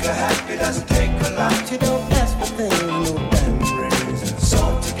make her happy doesn't take a lot. You don't ask for things, no damn praise.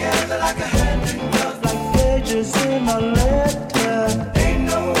 Sewn together like a hand in glove, like pages in a letter. Ain't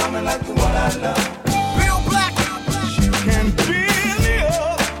no woman like the one I love. Real black. She can feel the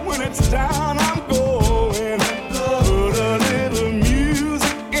up when it's down. I'm going. Put a little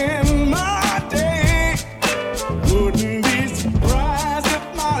music in my day. Wouldn't be surprised if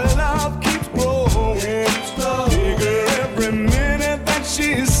my love keeps growing. Bigger every minute that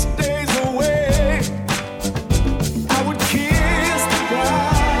she stays away. I would kiss the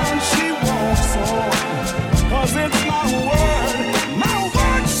ground she walks on, 'cause it's my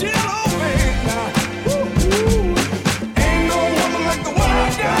word she'll obey now. Ain't no woman like the one I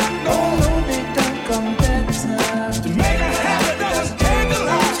got. No, they don't come better. To make her happy doesn't take a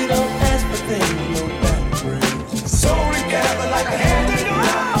lot. She don't ask for things, no bad praise. So together like a hand in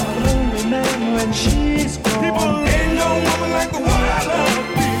glove. A lonely man when she's gone. People, ain't no woman like the one I love.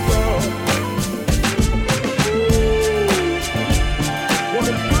 People, what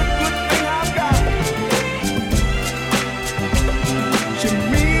a good thing I've got. She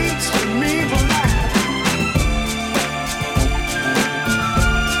means a lot.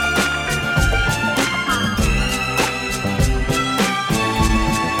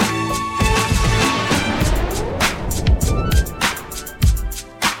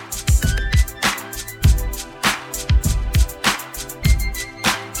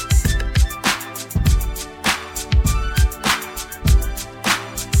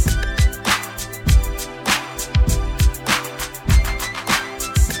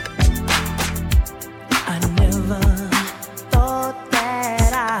 I never thought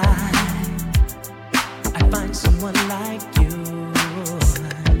that I'd find someone like you.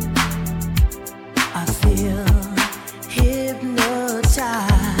 I feel hypnotized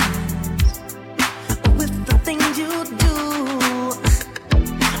with the things you do.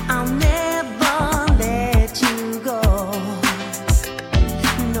 I'll never let you go.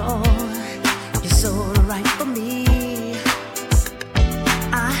 No, you're so right for me.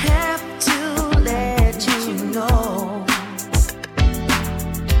 I have to let you know,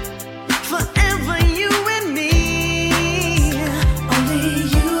 forever you and me. Only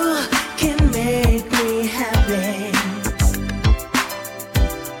you can make me happy,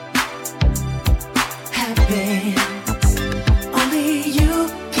 happy. Only you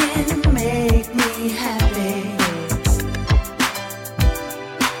can make me happy,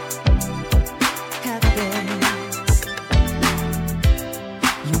 happy.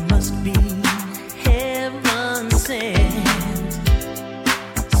 You must be heaven sent,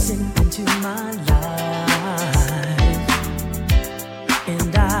 sent into my life,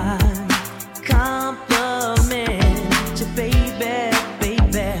 and I compliment you, baby,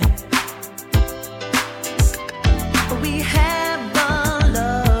 baby. We have a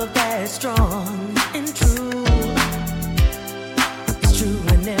love that's strong and true. It's true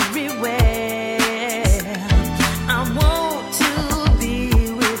in everywhere. I want to be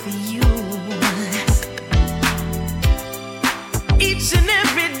with you each and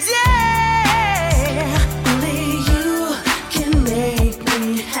every day. Only you can make me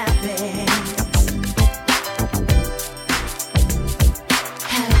happy,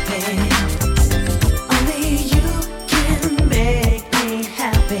 happy. Only you can make me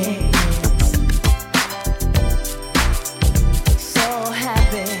happy, so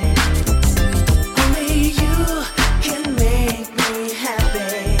happy. Only you can make me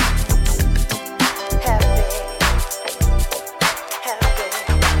happy, happy, happy.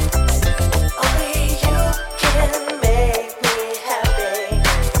 Only you can make me happy,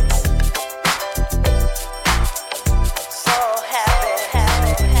 so happy,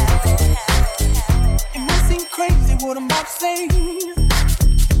 happy, happy, happy. It may seem crazy what I'm about to say.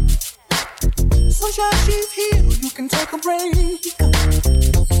 Sunshine, she's here, you can take a break.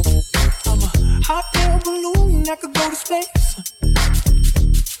 I'm a hot air balloon that could go to space.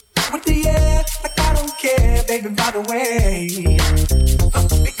 With the air, like I don't care, baby, by the way.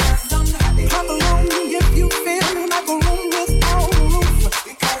 Because I'm happy. Clap along if you feel like a room without a roof.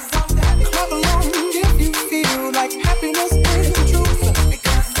 Because I'm happy. Clap along if you feel like happiness is the truth.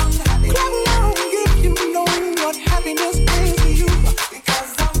 Because I'm happy. Clap along if you know what happiness is to you.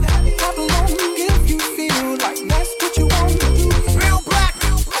 Because I'm happy. Clap along if you feel like that's what you want to do. Real black.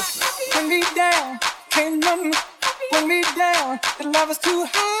 Bring me down, can't nothing bring me down. The love is too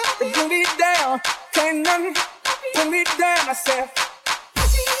high. to bring me down. Can't nothing bring me down. I said,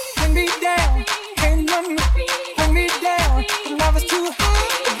 bring me down. Can't nothing bring me down. The love is too high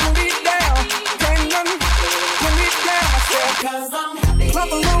to bring me down. Can't nothing bring me down. I said, because I'm happy.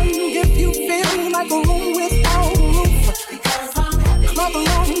 Clap along if you feel like a room without a roof. Because I'm happy. Clap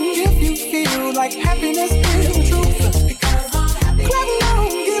along if you feel like happiness is the truth. Because I'm happy. Clap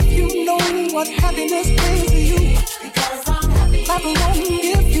along if you know what happiness is to you. Because I'm happy. Clap along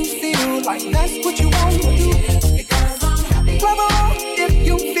if you feel like that's what you want to do. Because I'm happy. Clap along if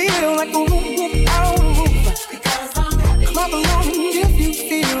you feel like a room without a roof. Because I'm happy. Clap along if you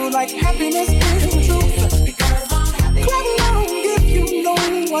feel like happiness is the truth. Because I'm happy. Clap along if you know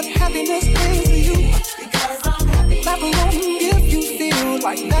what happiness is to you. Because I'm happy. Clap along if you feel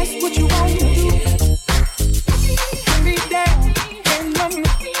like that's what you want to do. Bring me down, ain't nothing.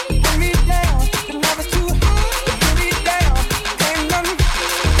 Bring me down, the love is too high. Bring me down, ain't nothing.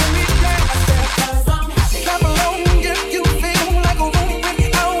 Bring me down, I said, because I'm happy. Clap along if you feel like a room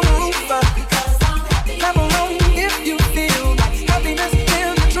without a roof. Because I'm happy. Clap along if you feel like happiness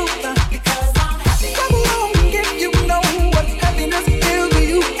is the truth. Because I'm happy. Clap along if you know what happiness is to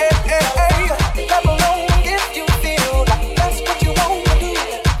you. Clap along if you feel like that's what you want to do.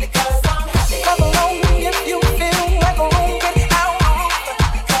 Because I'm happy. Clap along.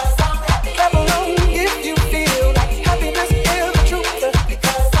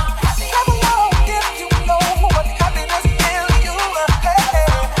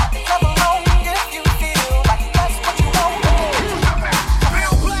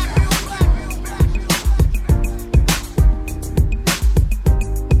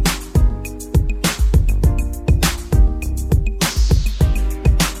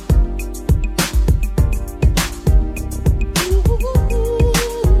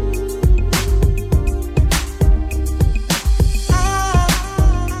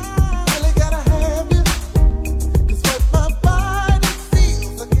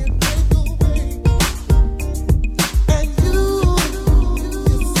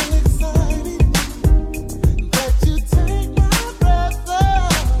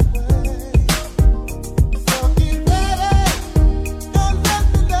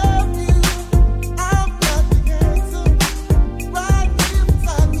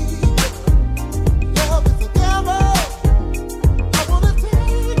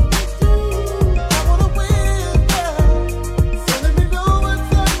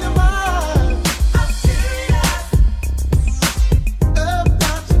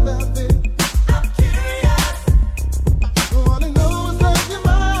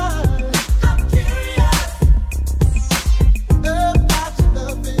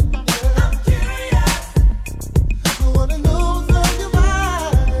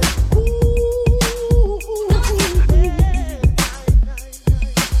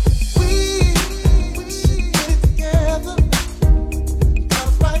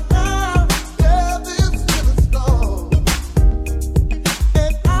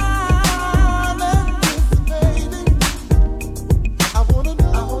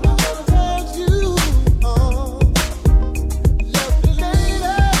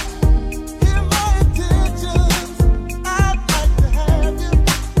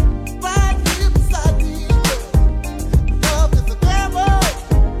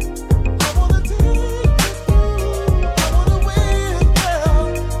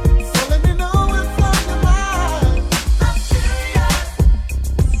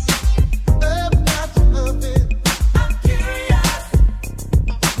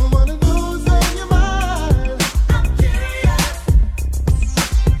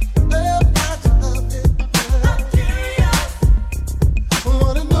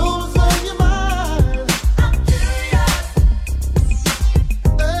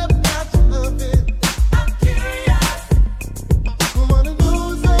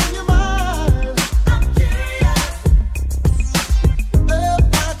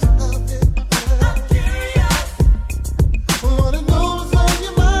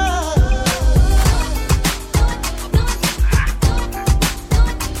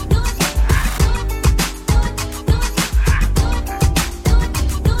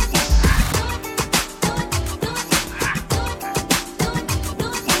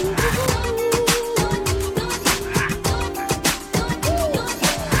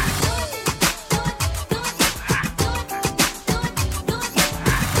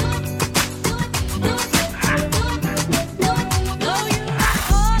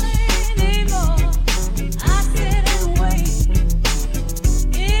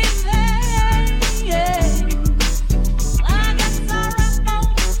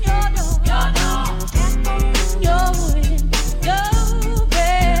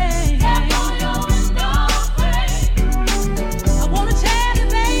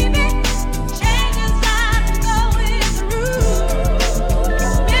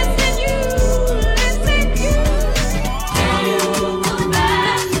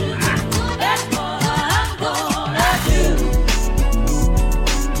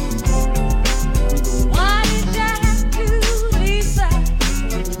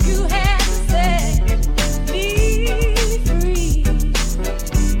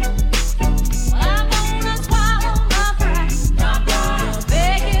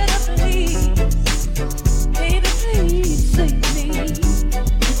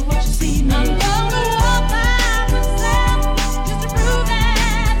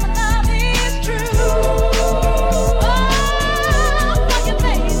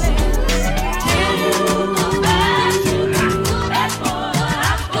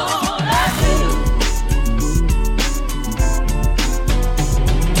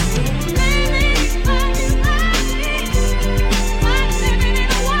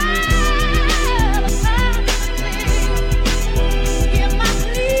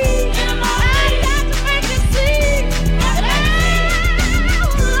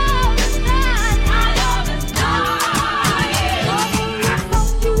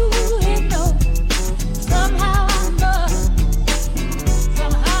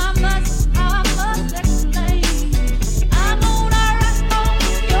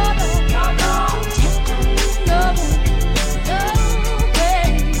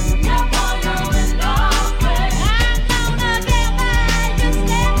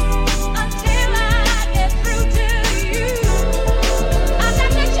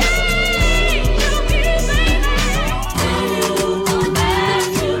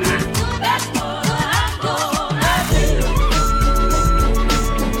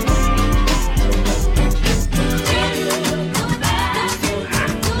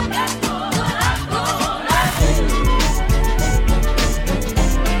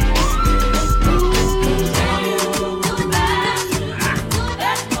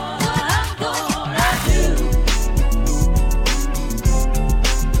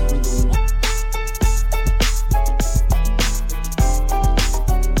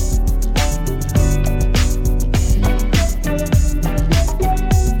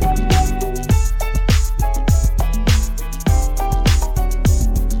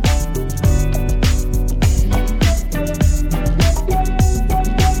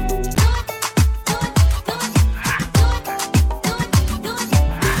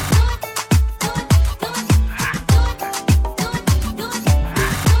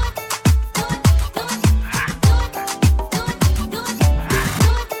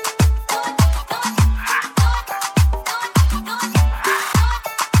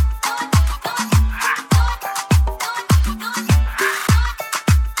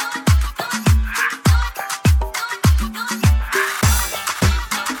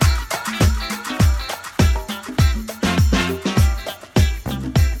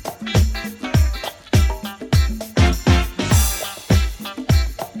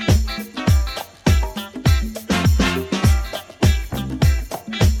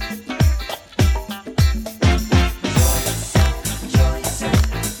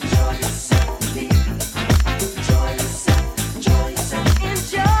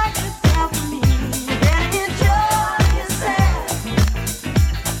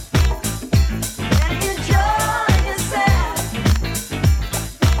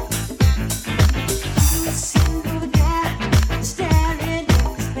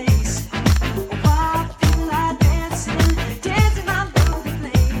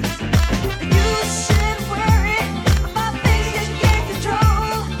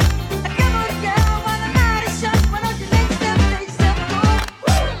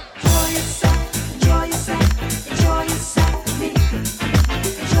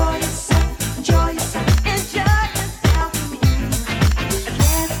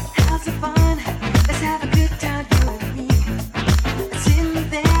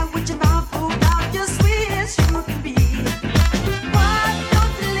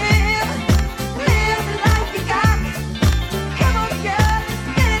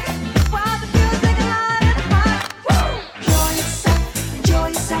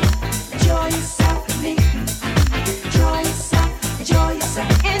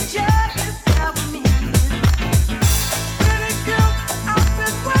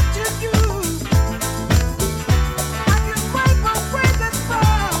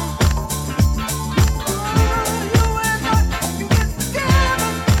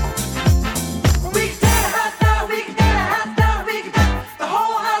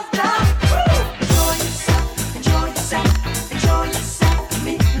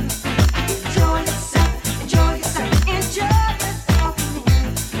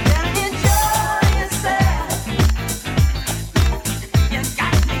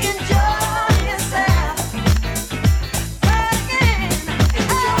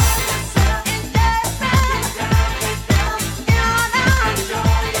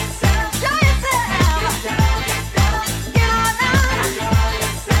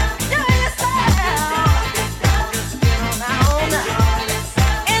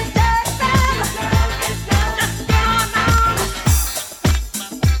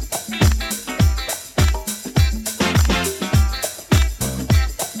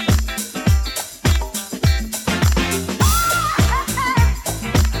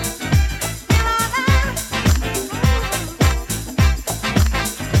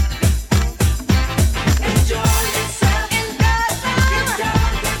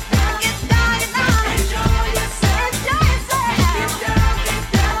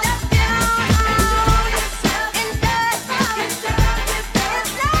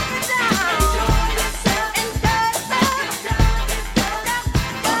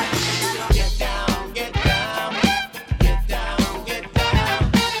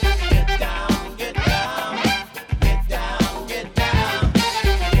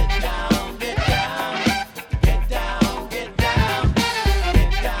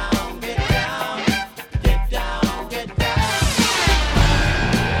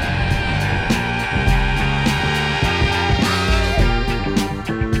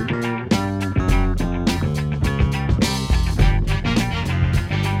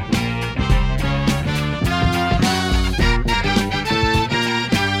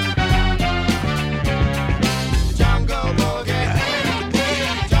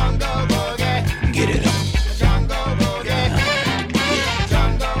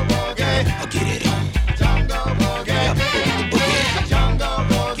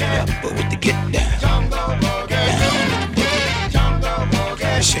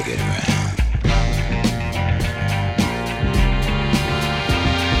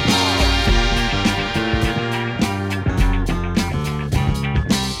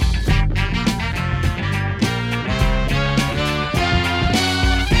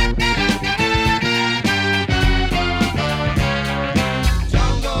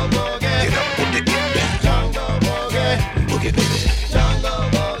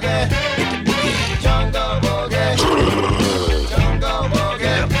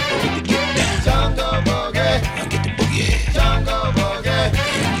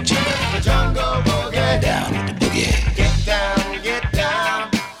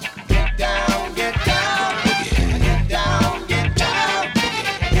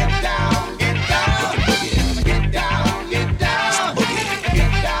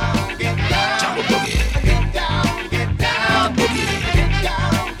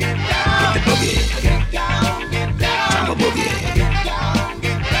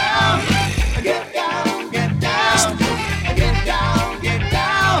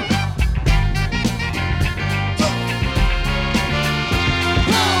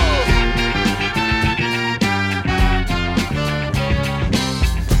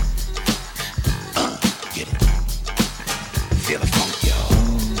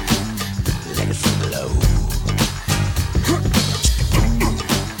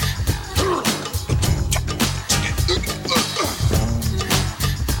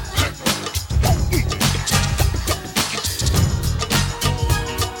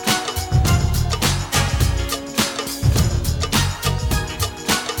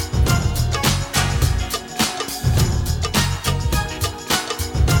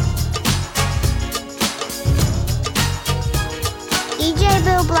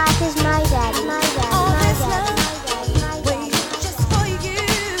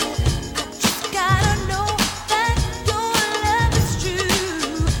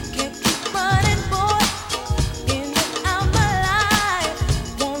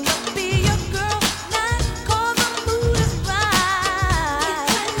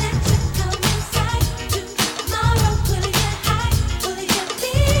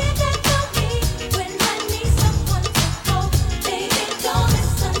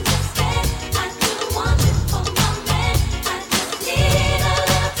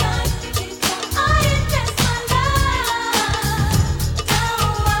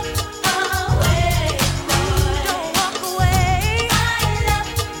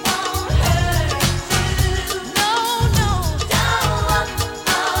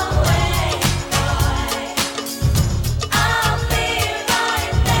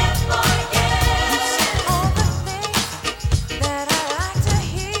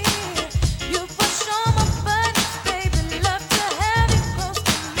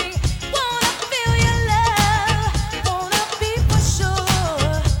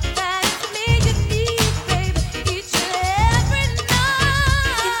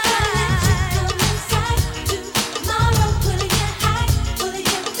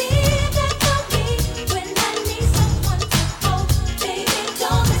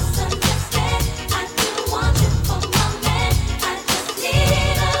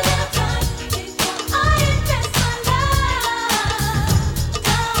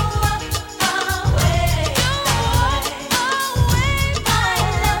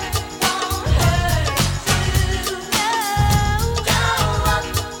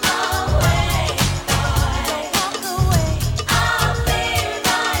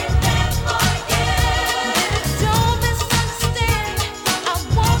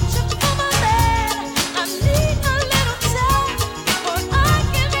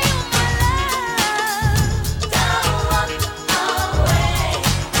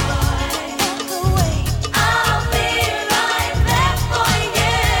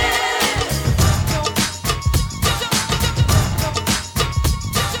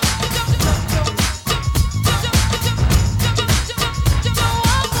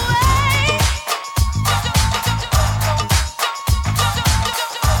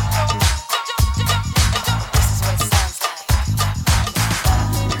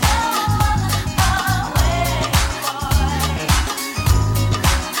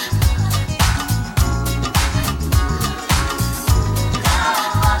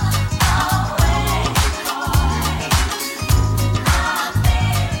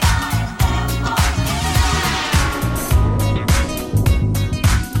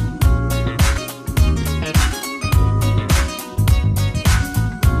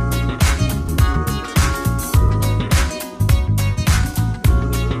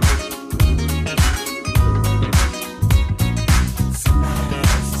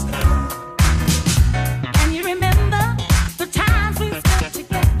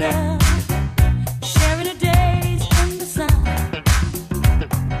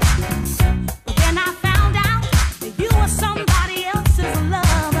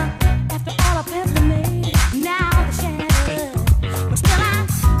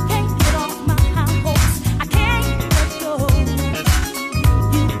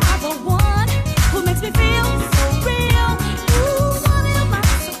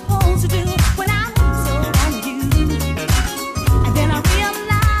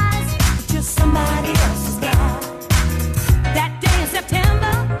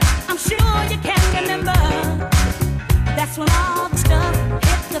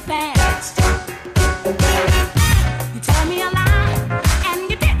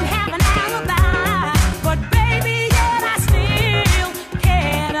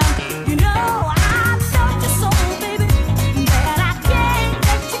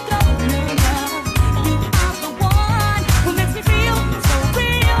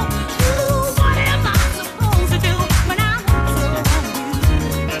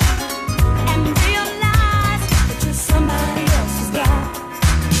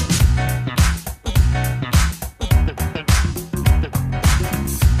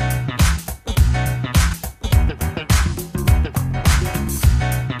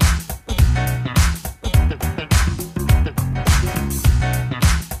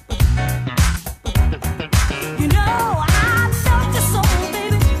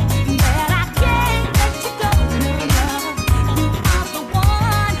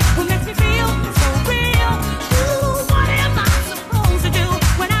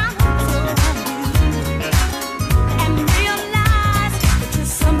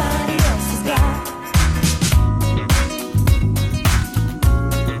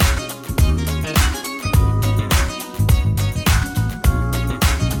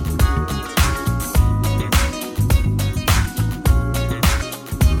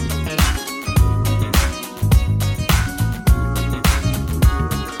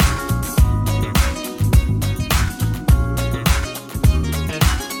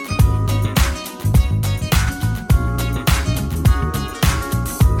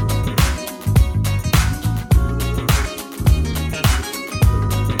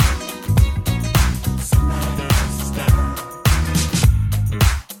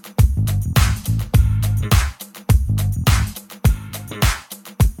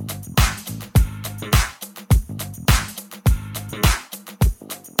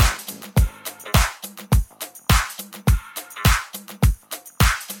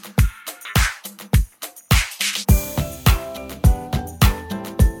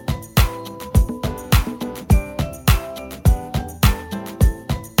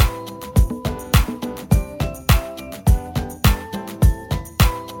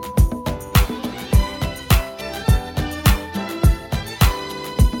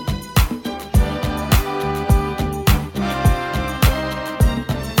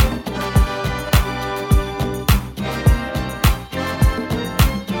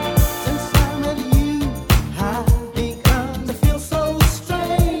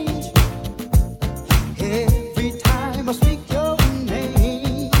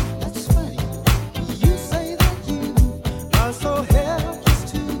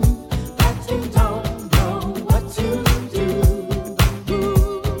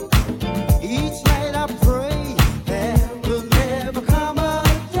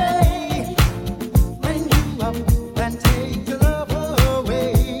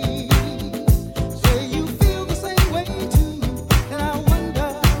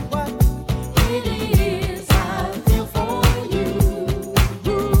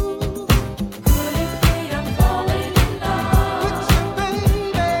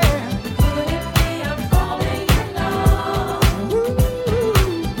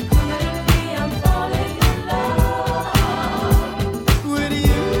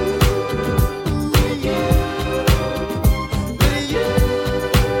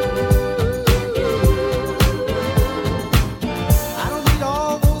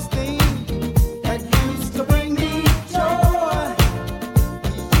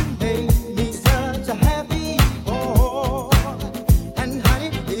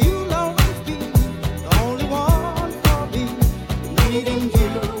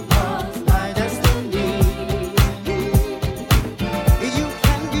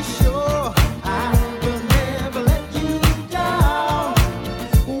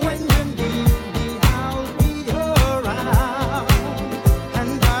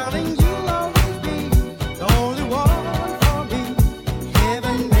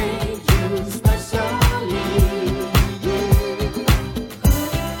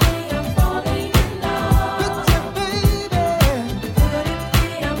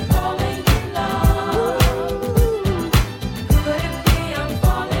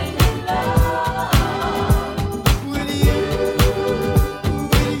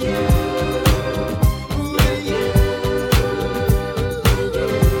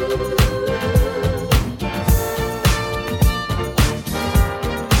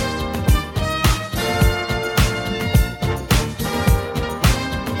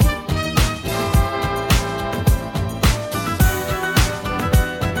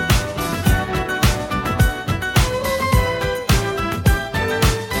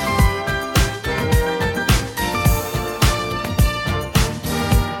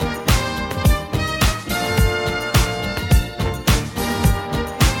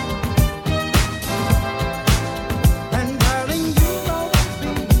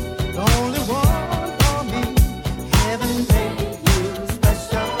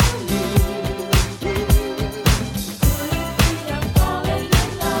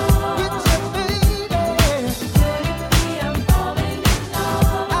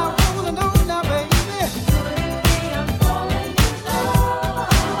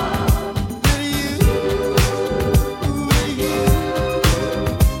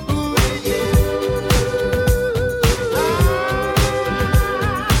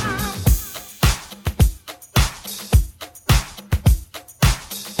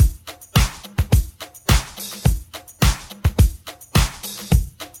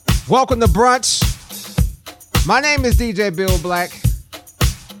 Welcome to brunch. My name is DJ Bill Black.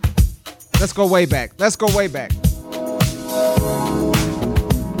 Let's go way back. Let's go way back.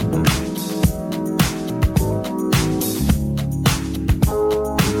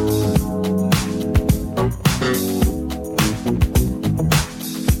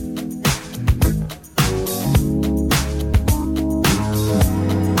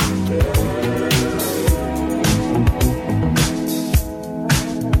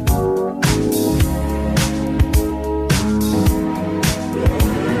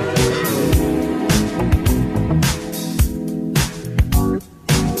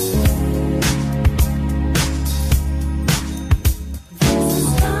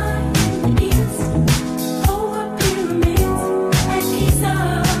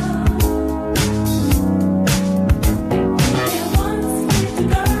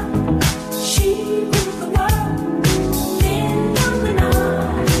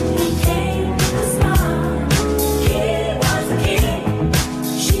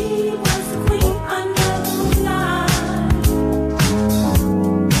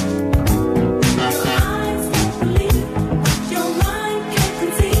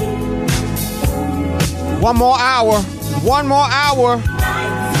 One more hour. One more hour.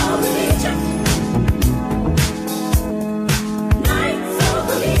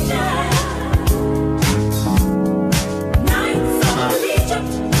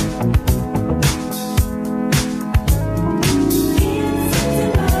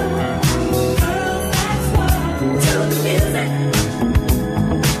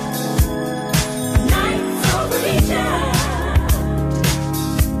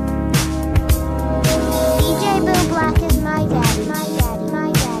 DJ Bill Black is my daddy. My daddy.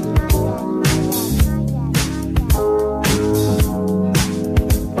 My daddy. My daddy.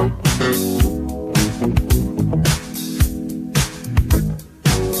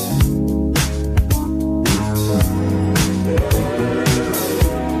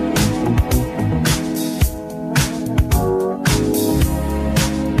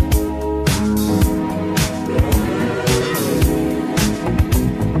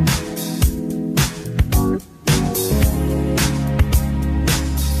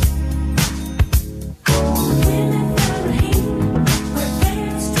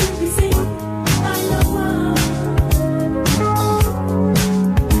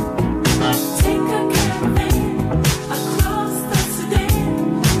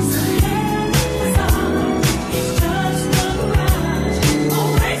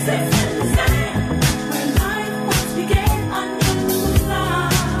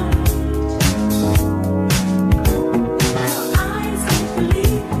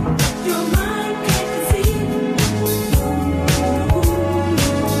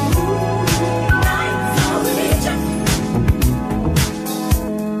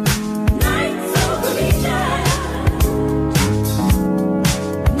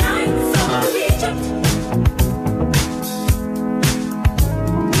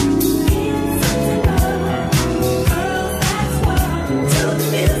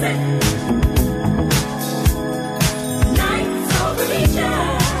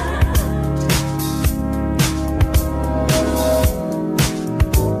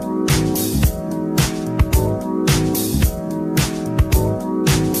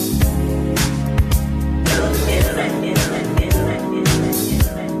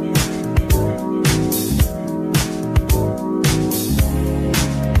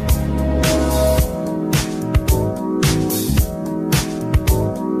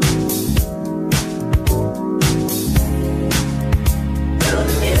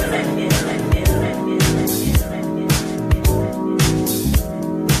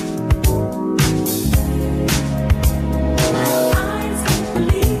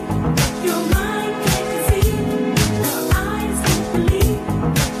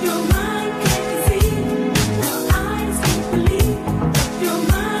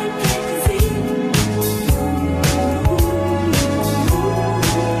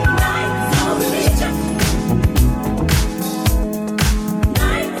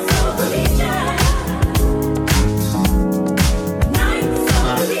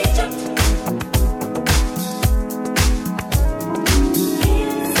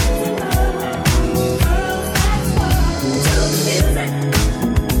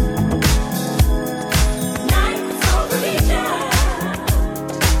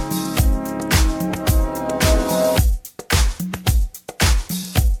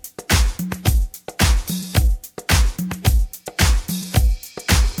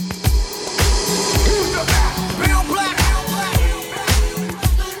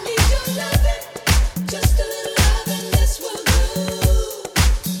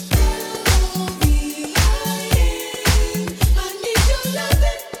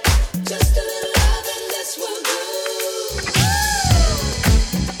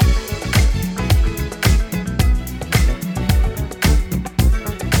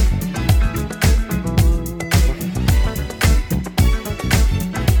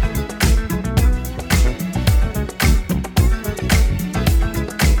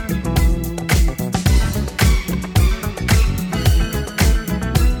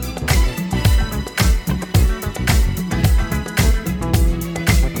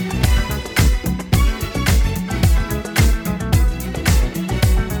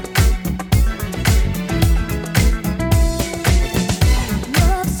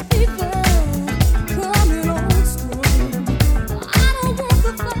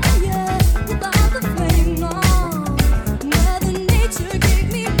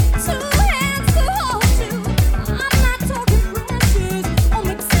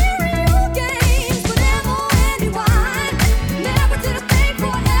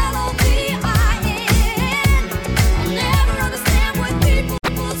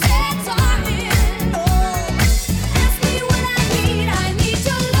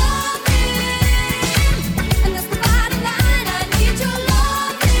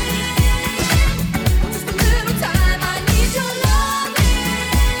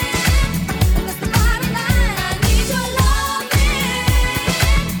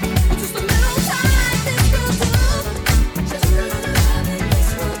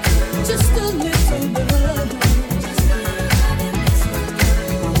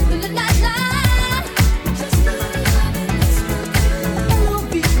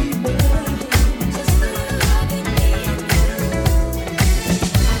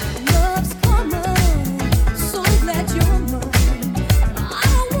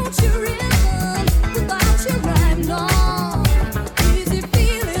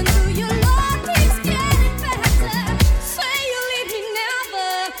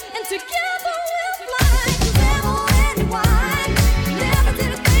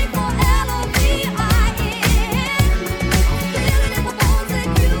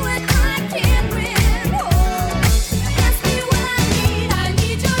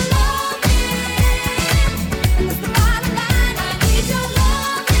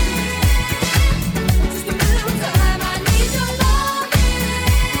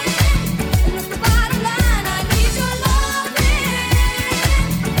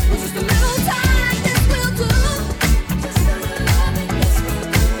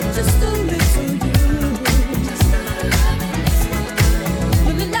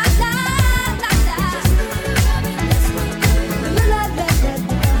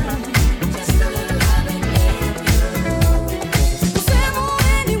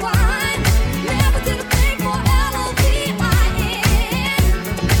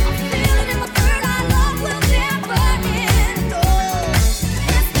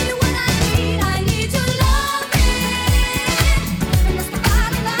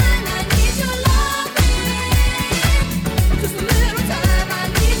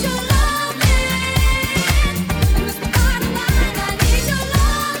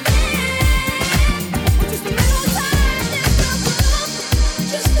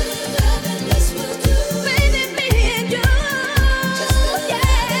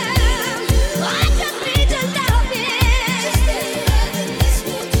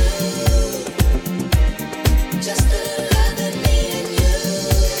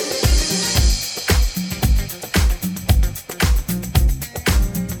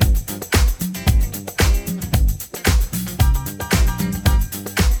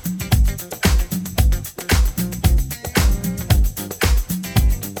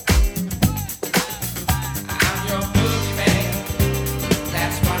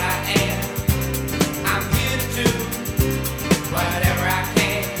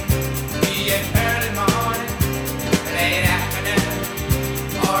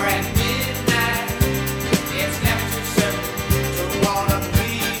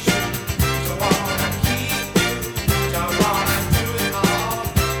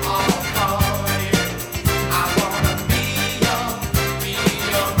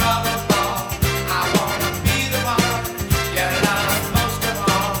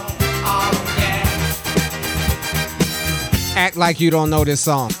 act like you don't know this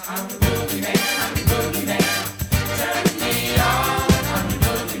song.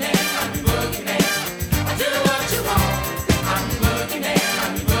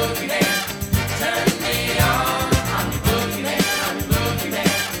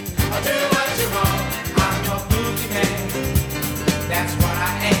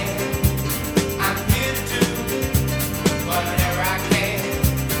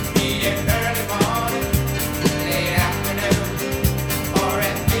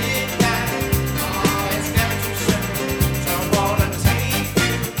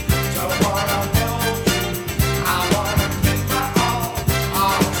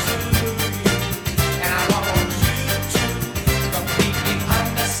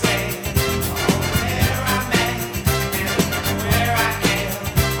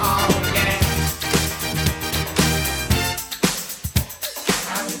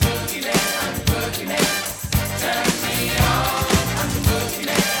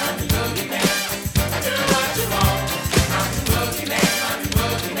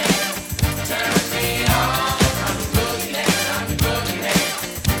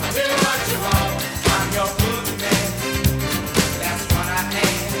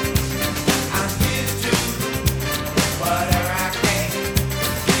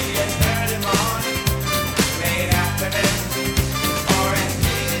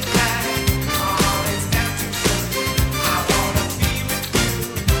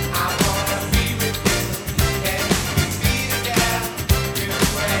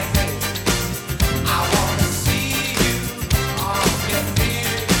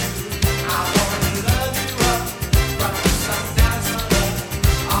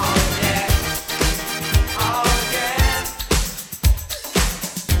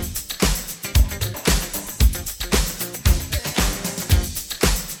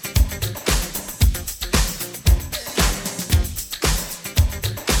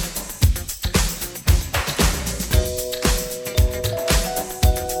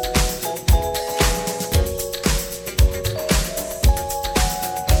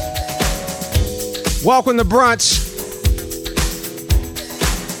 Welcome to brunch.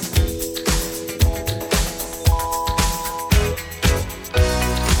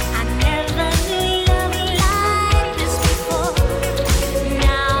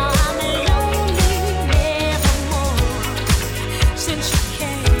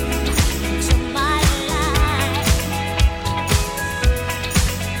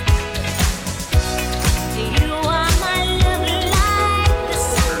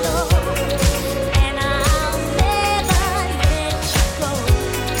 And I'll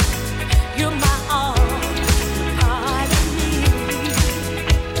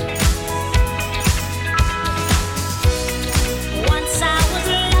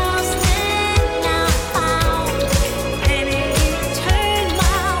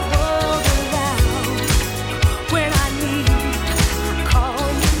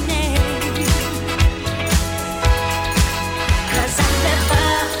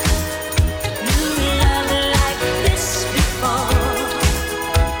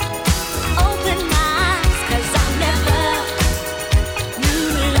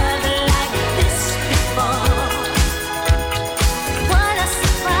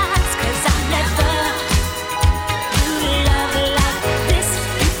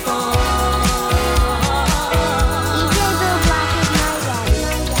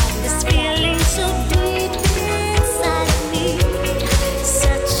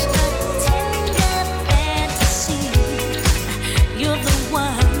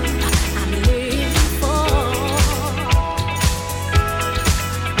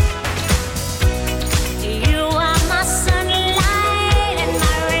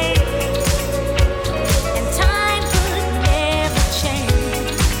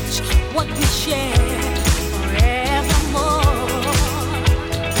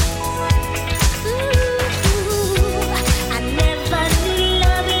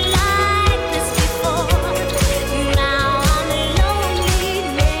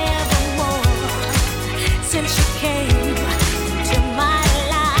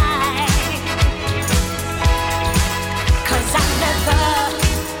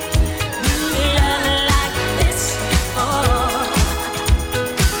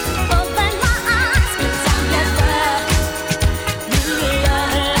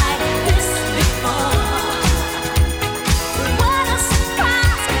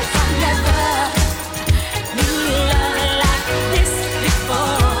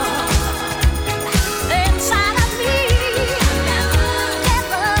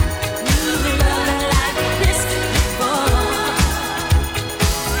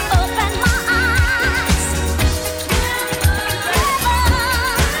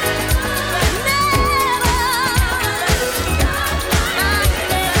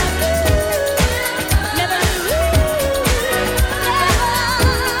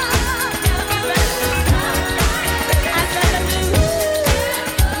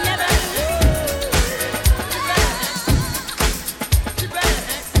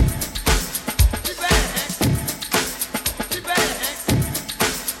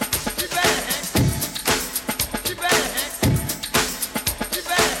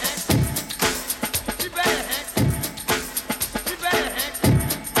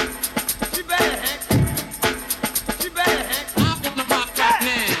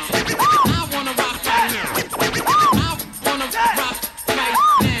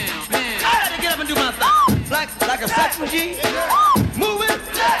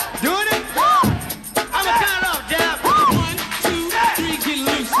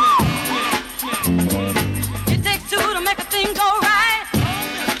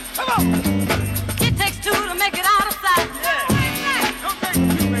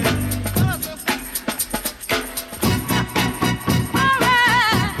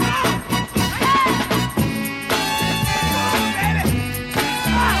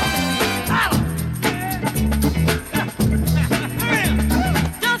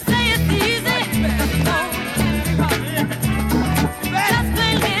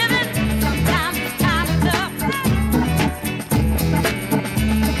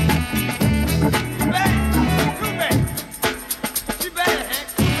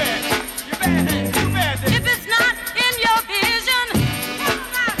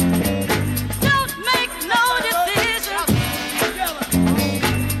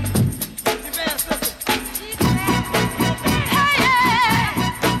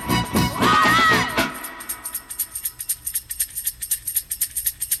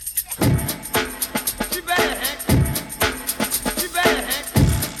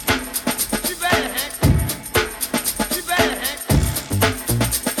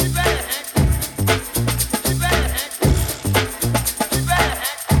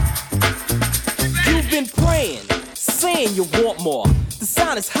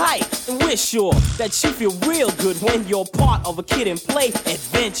is hype, and we're sure that you feel real good when you're part of a Kid and Play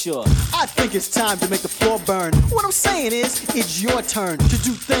adventure. I think it's time to make the floor burn. What I'm saying is, it's your turn to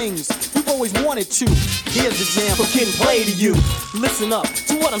do things you've always wanted to. Here's the jam from Kid and Play to you. Listen up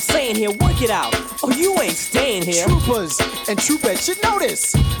to what I'm saying here, work it out, or you ain't staying here. Troopers and troopettes should know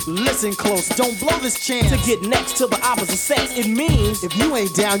this. Listen close, don't blow this chance. To get next to the opposite sex, it means if you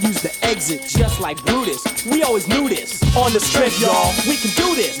ain't down, use the exit. Just like Brutus, we always knew this. On the strip, y'all, we can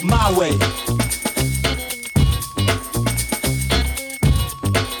do this my way.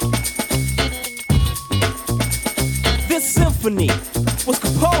 This symphony was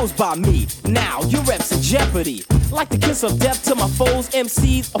composed by me. Now your reps in jeopardy. Like the kiss of death to my foes,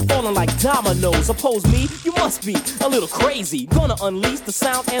 MCs are falling like dominoes. Oppose me, you must be a little crazy. Gonna unleash the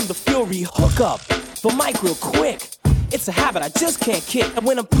sound and the fury. Hook up the mic real quick. It's a habit I just can't kick. And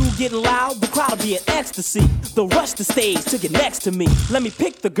when I'm through getting loud, the crowd'll be in ecstasy. They'll rush the stage to get next to me. Let me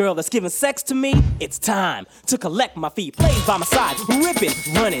pick the girl that's giving sex to me. It's time to collect my feet. Plays by my side, ripping,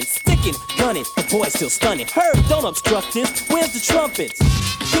 running, sticking, gunning. The boy's still stunning. Herb, don't obstruct this. Where's the trumpets?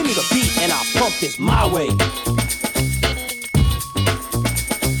 Give me the beat and I'll pump this my way.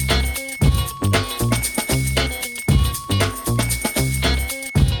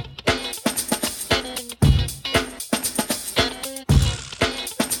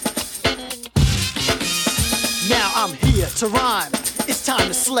 I'm here to rhyme. It's time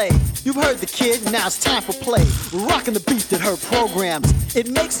to slay. You've heard the kid, now it's time for play. Rocking the beat that heard programs. It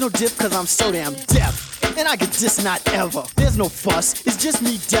makes no diff cause I'm so damn deaf. And I get this not ever. There's no fuss, it's just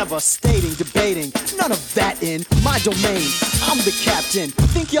me devastating, debating. None of that in my domain. I'm the captain.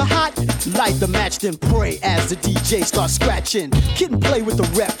 Think you're hot? Light the match, then pray as the DJ starts scratching. Kid and Play with the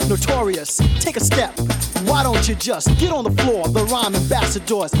rep, notorious. Take a step. Why don't you just get on the floor? The rhyme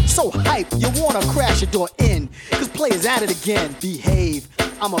ambassadors so hype you wanna crash your door in. Cause Play is at it again. Behave.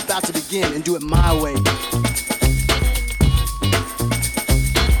 I'm about to begin and do it my way.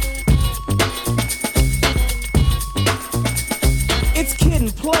 It's Kid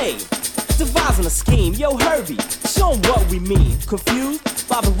and Play, devising a scheme. Yo, Herbie, show 'em what we mean. Confused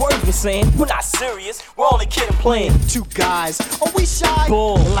by the words we're saying? We're not serious, we're only Kid and Playing. Two guys, are we shy?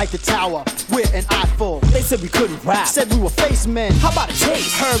 Bull. Like the tower, we're an eyeful. They said we couldn't rap. Said we were face men. How about a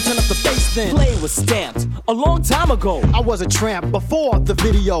taste? Herb, turn up the bass then. Play was stamped a long time ago. I was a tramp before the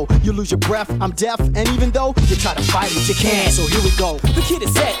video. You lose your breath, I'm deaf, and even though you try to fight it, you can't. So here we go. The kid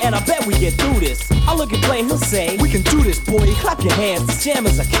is set, and I bet we get through this. I look at Play and he'll say, we can do this, boy. Clap your hands, this jam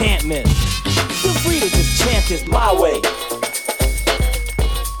is I can't miss. Feel free to just chant this my way.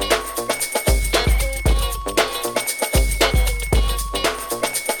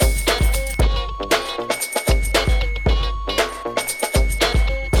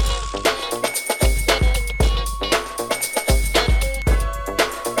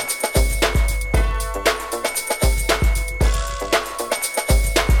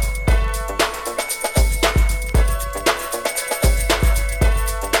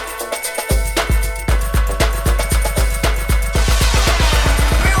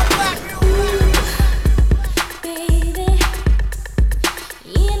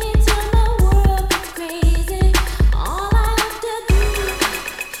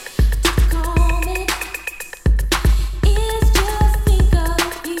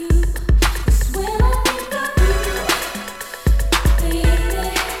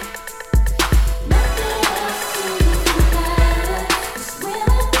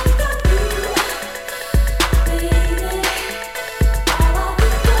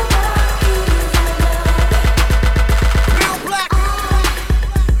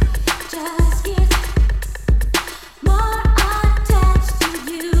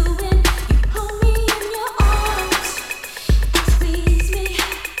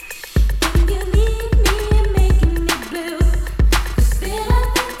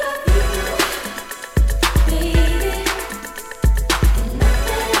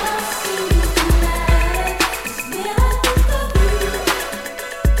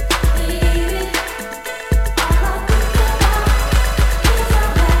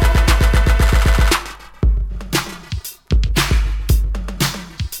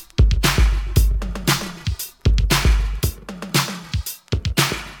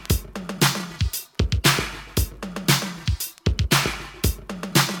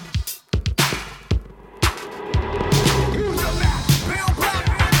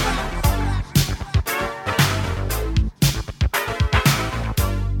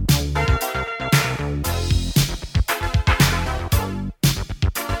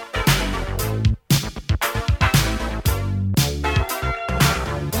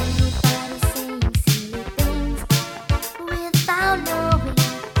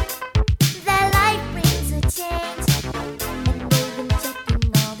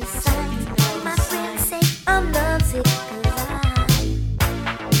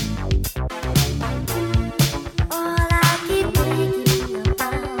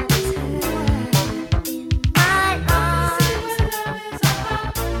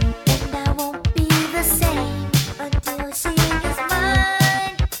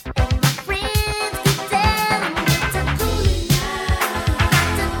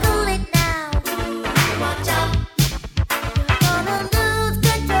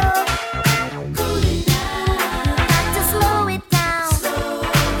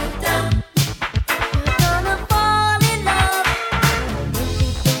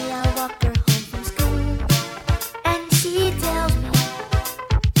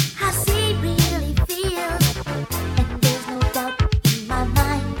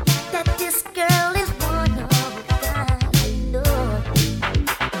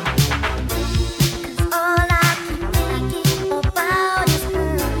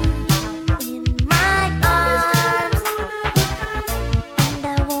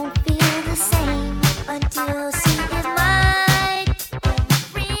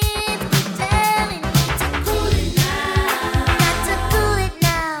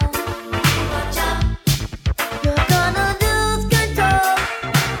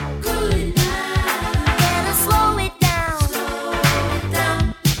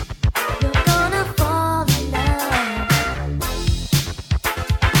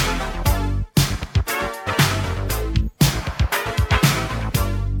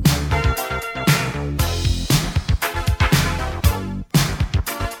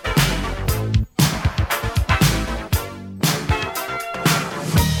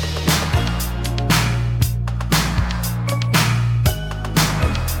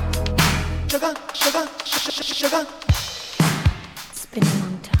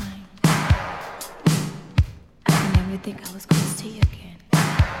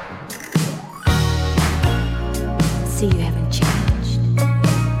 see you haven't changed.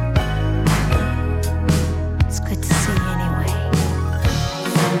 It's good to see you anyway.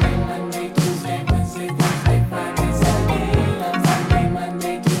 Monday, Tuesday, Wednesday, Thursday, Friday, Saturday. Sunday,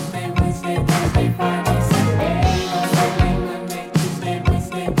 Monday, Tuesday, Wednesday, Thursday, Friday, Saturday. Sunday, Monday, Tuesday,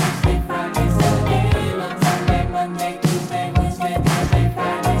 Wednesday, Thursday, Friday, Saturday. Sunday, Monday, Tuesday, Wednesday, Thursday,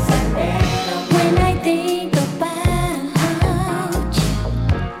 Friday, Saturday. When I think about you,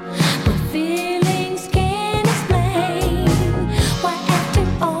 my feelings can't explain.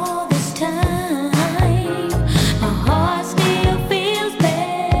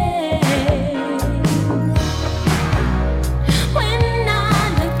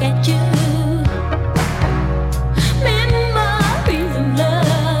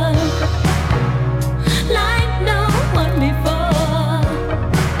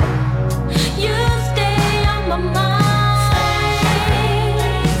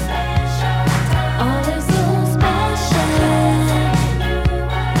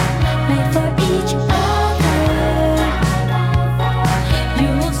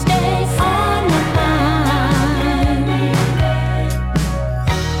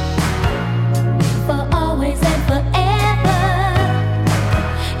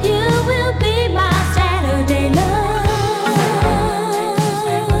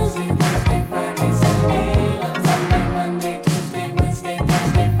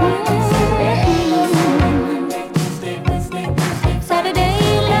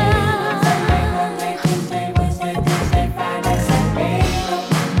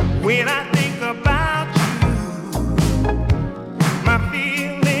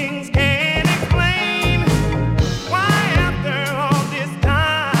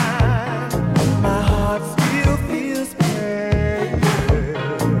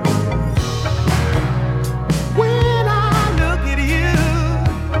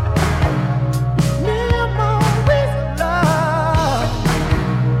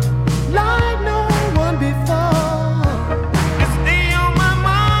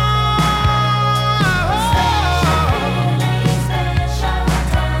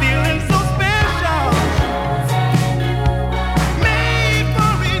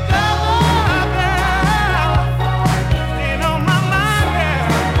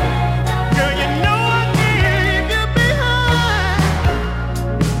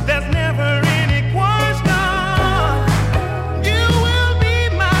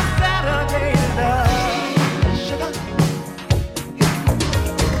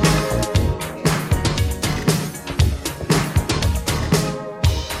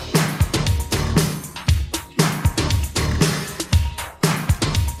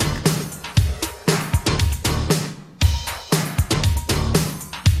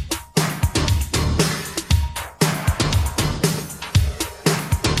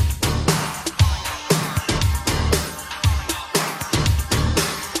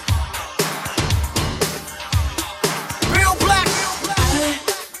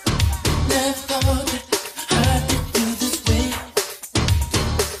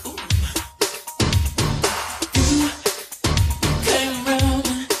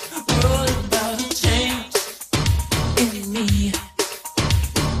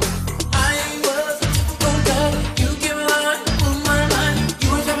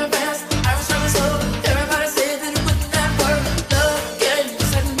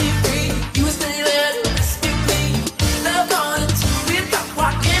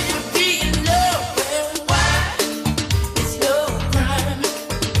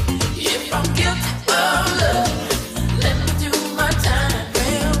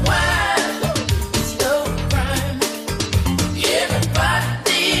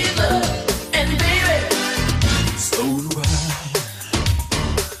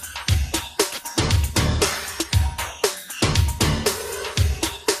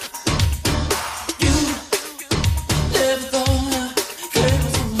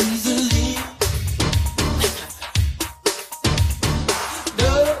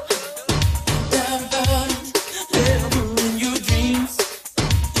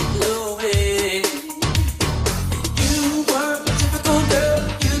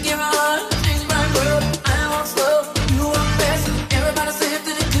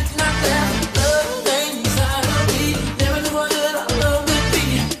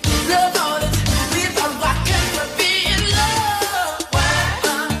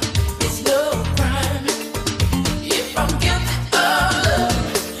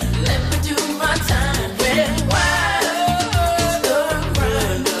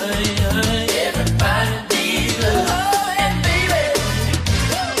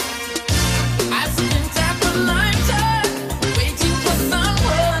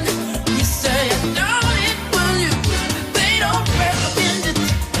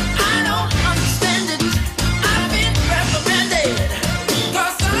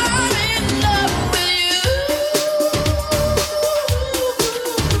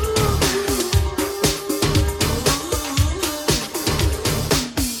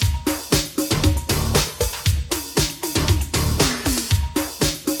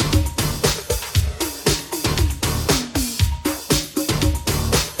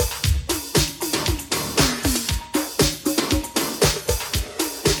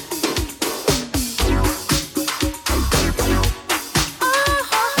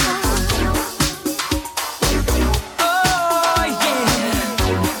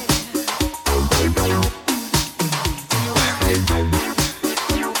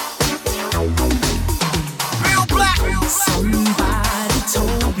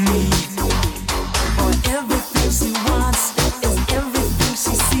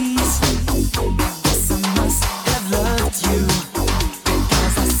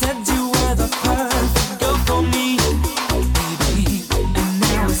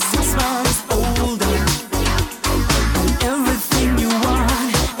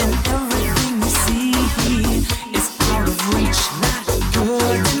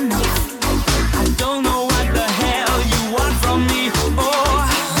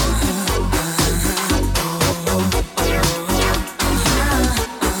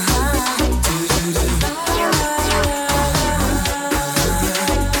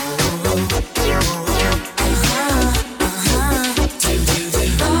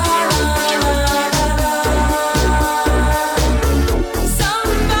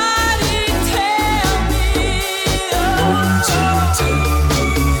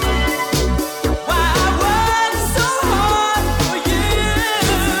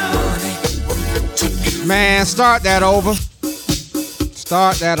 Man, start that over.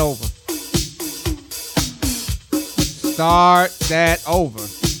 Start that over. Start that over.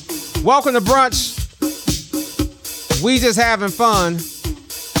 Welcome to brunch. We just having fun.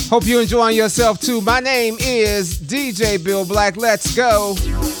 Hope you're enjoying yourself too. My name is DJ Bill Black. Let's go.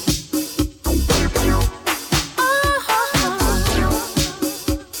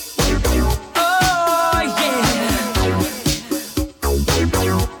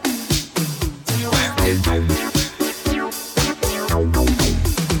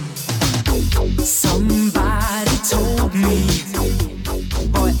 Somebody told me,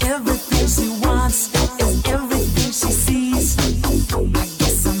 boy, everything she wants is everything she sees. I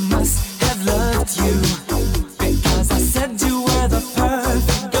guess I must have loved you, because I said you were the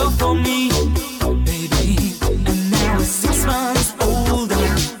perfect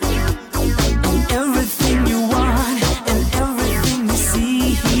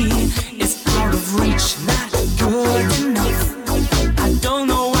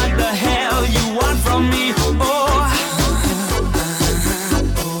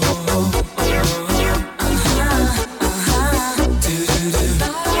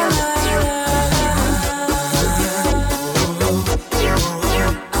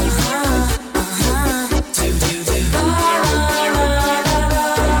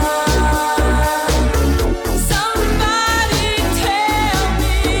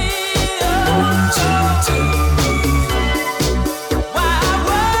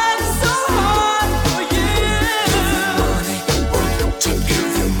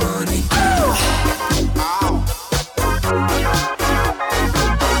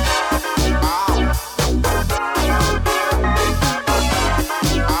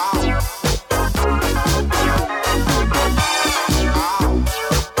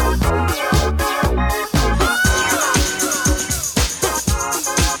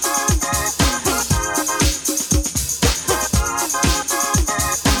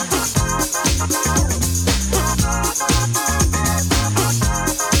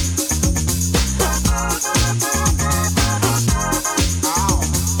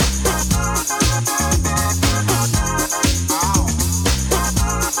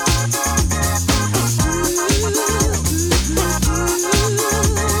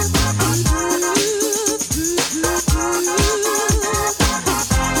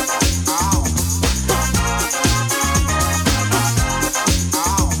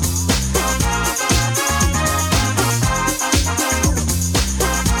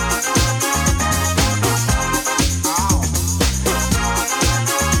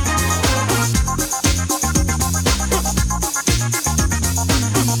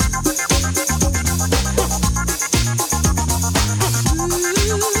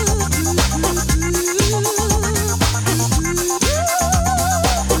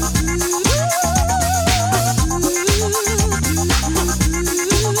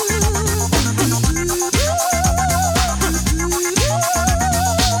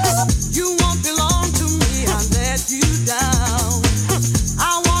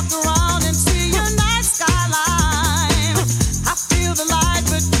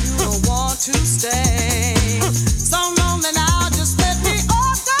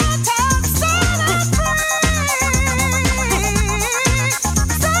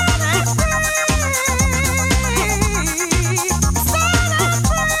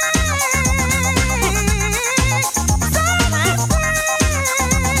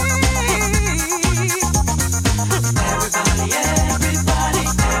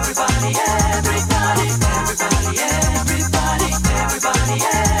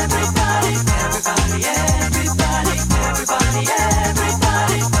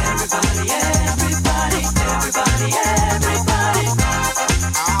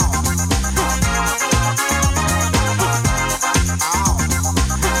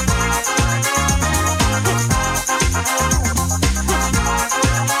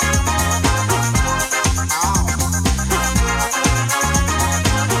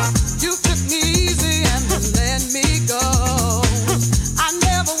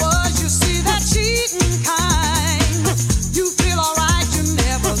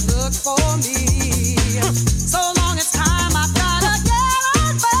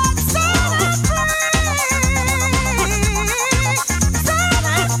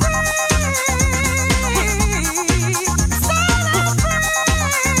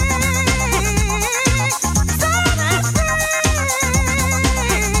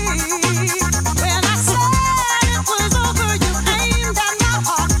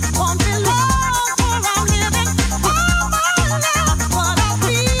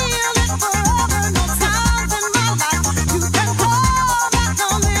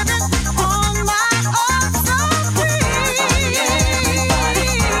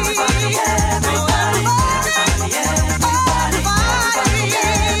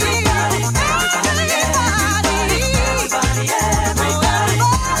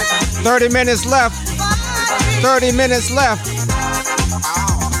 30 minutes left. 30 minutes left.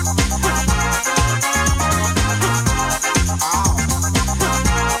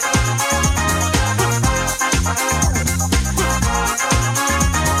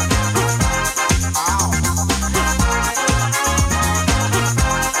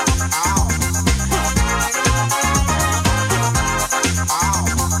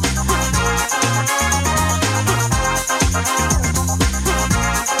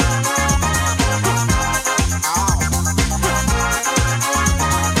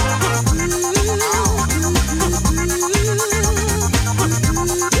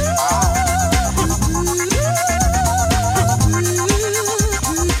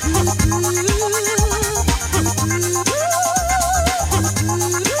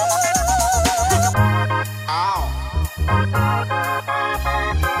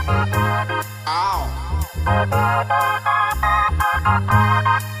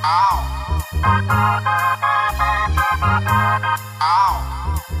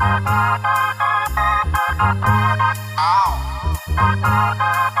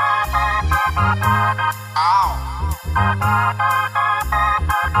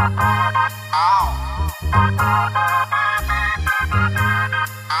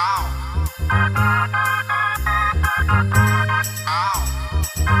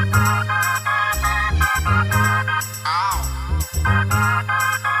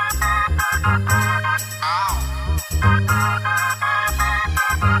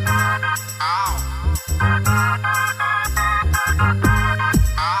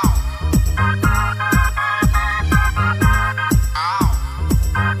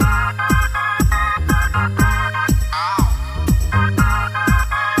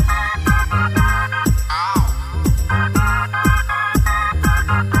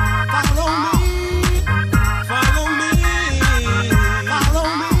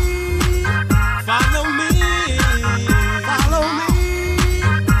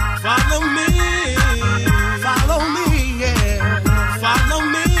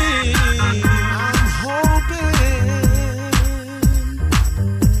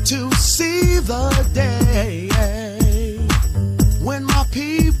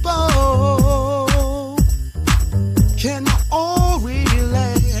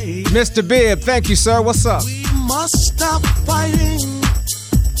 Mr. Bibb, thank you, sir. What's up? We must stop fighting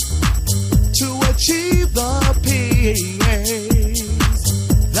to achieve the peace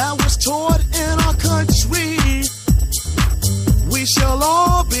that was taught in our country. We shall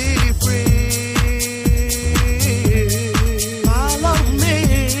all be free. Follow me.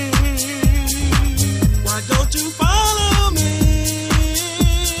 Why don't you follow me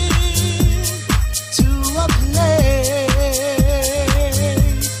to a place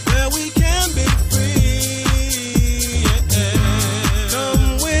where we can be free?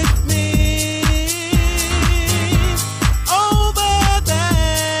 Come with me. Oh,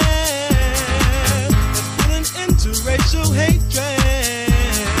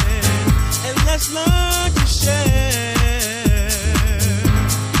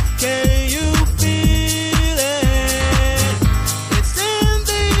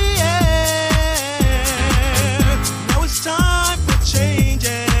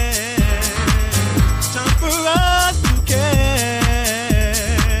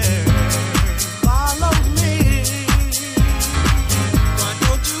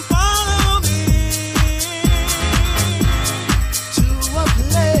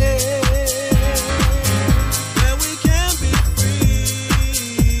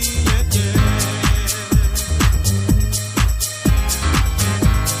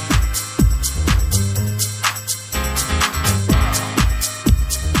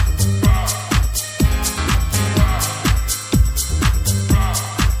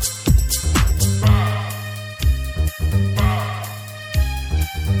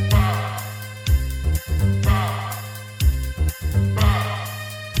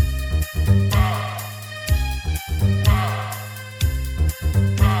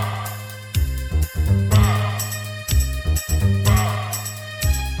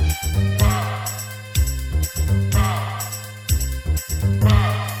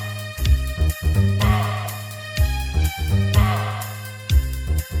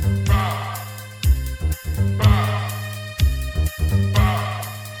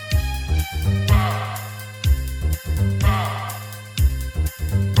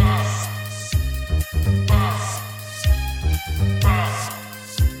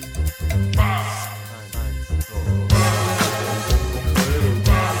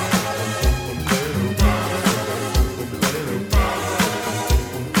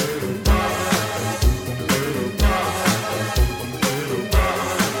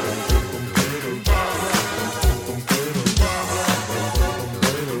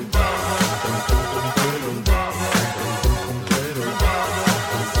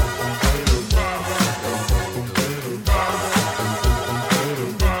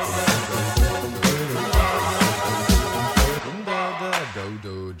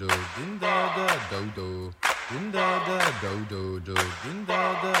 do, din da da do do, din da da do do do, din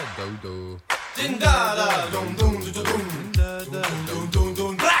da da do do, din da da dum dum dum dum, din da da dum dum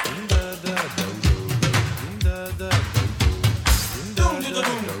dum, black, din da da do do, din da da do do, din da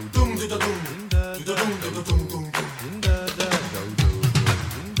dum dum dum dum dum, din da da dum dum dum dum, din da da do do,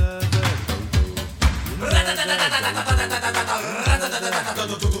 din da da do do, din da da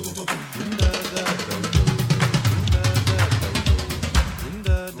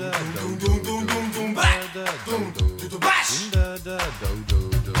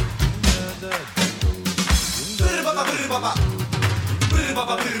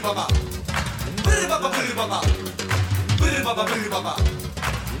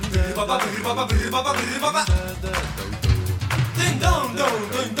ding dong dong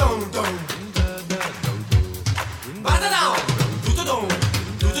ding dong dong, bada down, do do dong,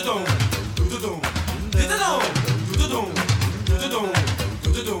 do do dong, do do dong, do do dong, do do dong, do do dong, do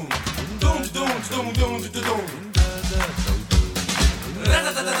do dong, dong dong dong dong do do dong, ra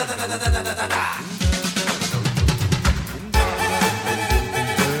da da da da da da da da da.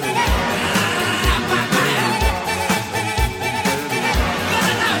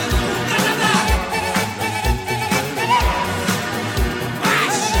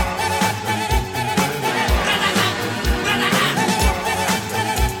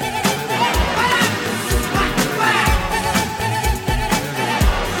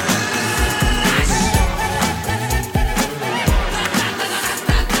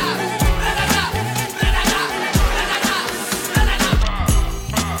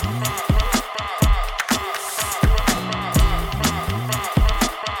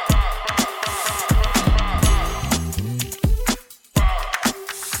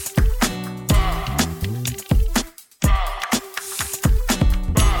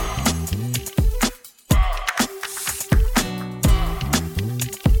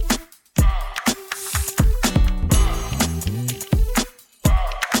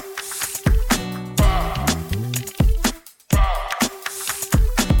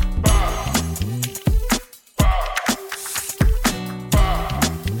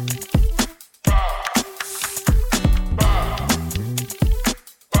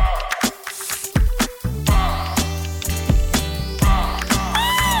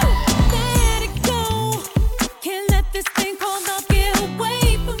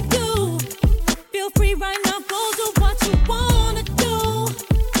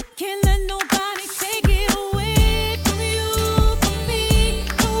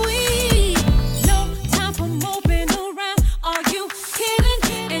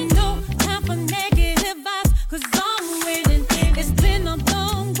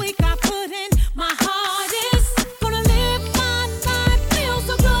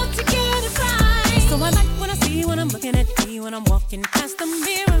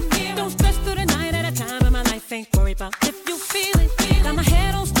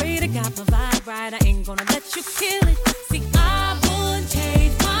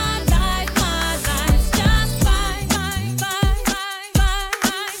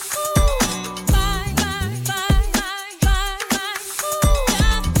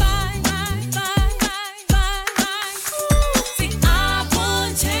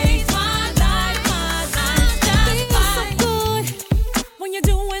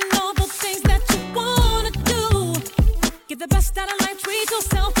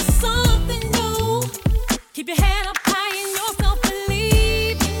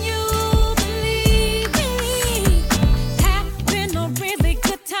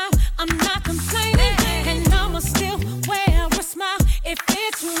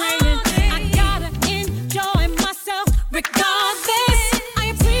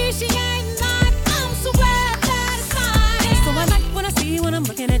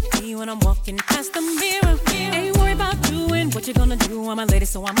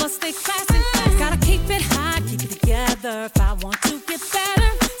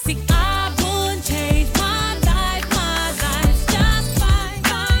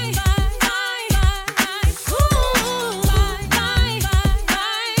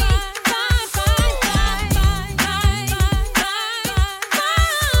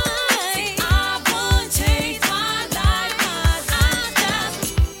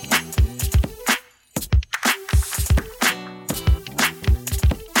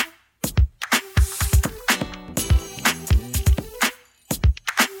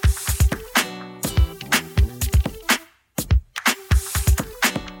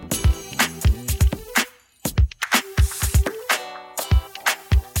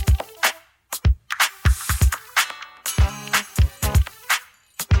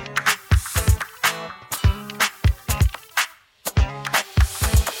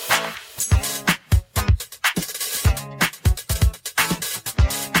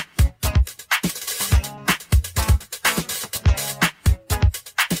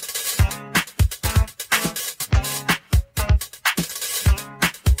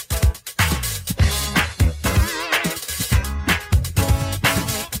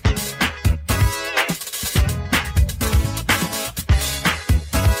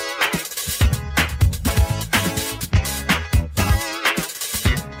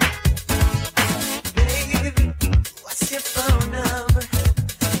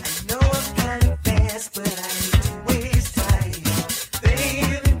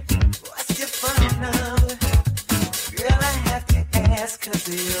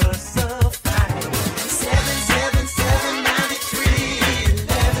 you're so fine.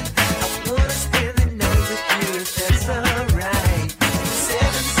 777-9311. I wanna spend the night with you if that's alright.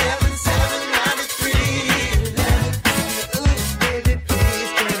 777-9311. Ooh, baby,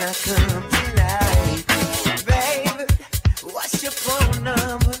 please can I come tonight? Baby, what's your phone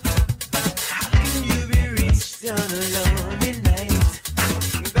number? How can you be reached on a lonely night?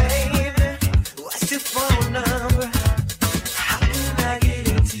 Baby, what's your phone number? How can I get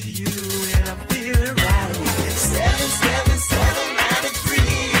into you when I'm feeling right?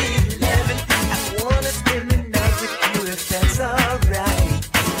 777-9311. I wanna spend the night with you if that's alright.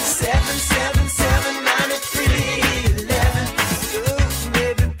 777-9311. Ooh,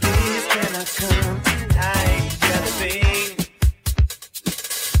 baby, please can I come tonight? Jelly bean.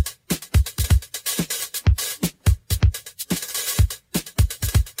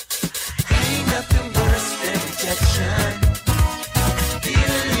 Ain't nothing worse than rejection.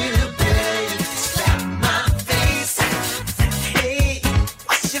 Feel a little better if you slap my face. Hey,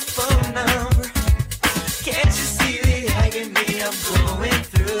 what's your phone number? Can't you see the agony I'm going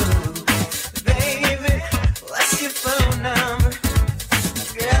through? Baby, what's your phone number?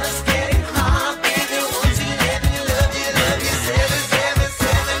 Girl, it's getting hard, baby. Won't you let me love you, love you?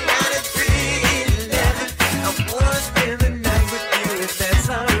 777-9311. I wanna spend the night with you if that's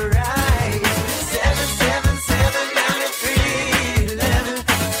alright.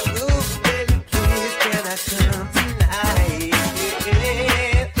 777-9311. Ooh, baby, please can I come tonight?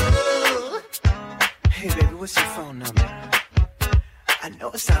 Yeah, ooh. Hey, baby, what's your phone number? I know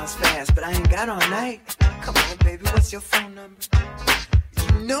it sounds fast, but I ain't got all night. Come on, baby, what's your phone number?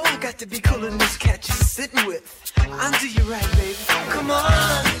 You know I got to be cooler than this cat you're sitting with. I'll do you right, baby. Come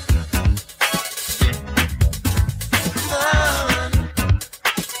on. Come on.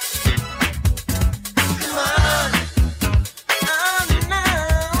 Come on. Oh, no.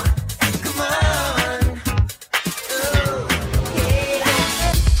 Come on. Ooh,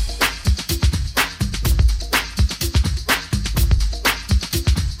 yeah.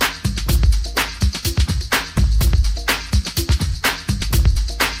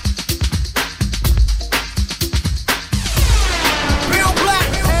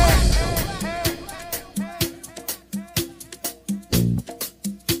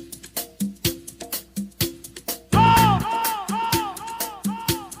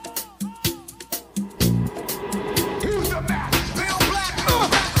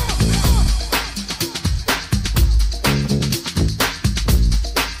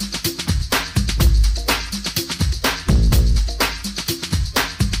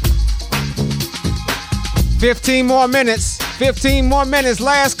 15 more minutes. 15 more minutes.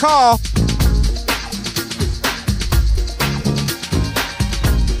 Last call.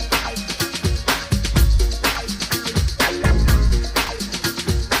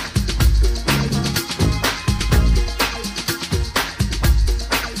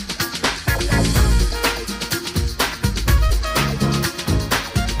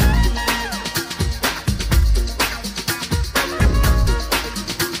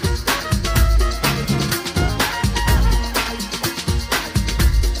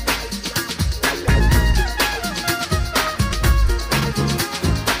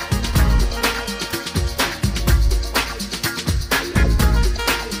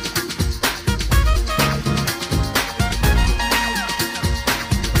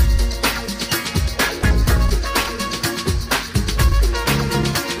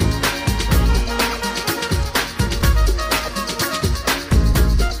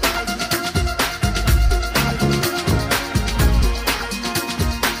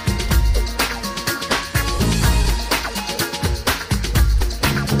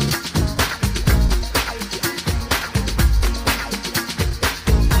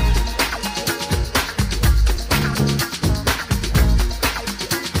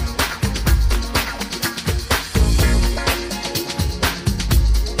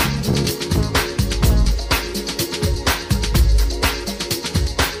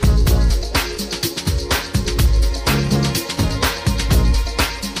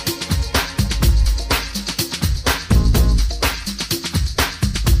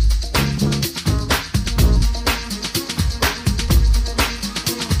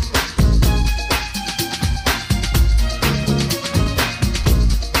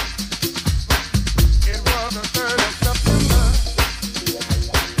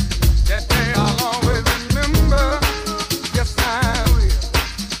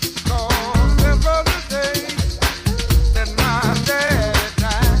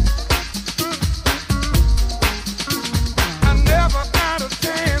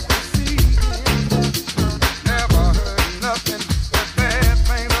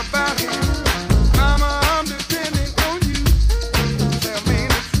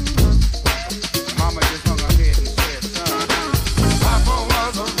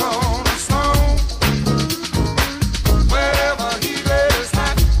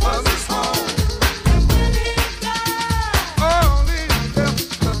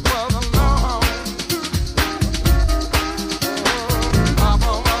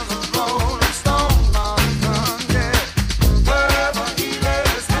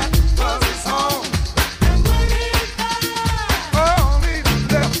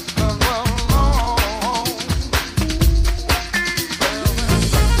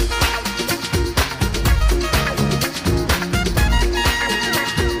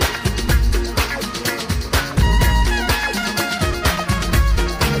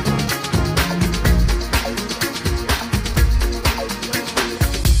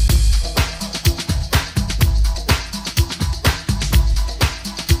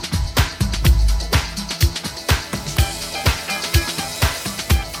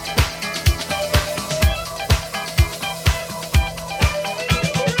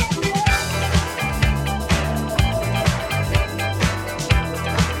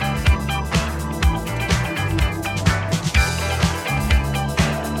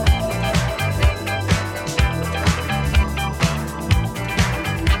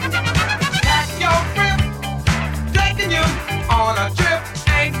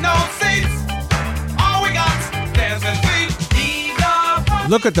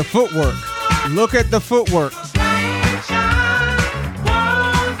 Look at the footwork. Look at the footwork.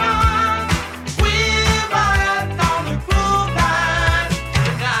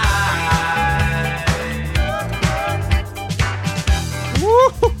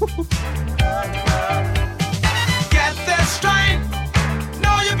 Get this straight.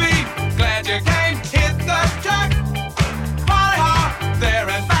 Know you be glad you came. Hit the track. Party hard there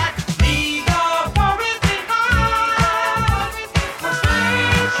and back. Ego for it behind.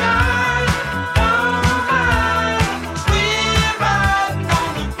 Frustration. Don't mind. We're riding on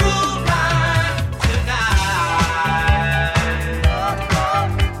the groove line tonight.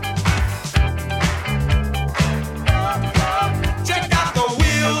 Check out the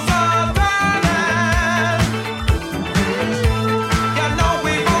wheels are burning. You know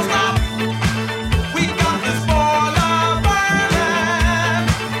we won't stop. We got this boiler burning.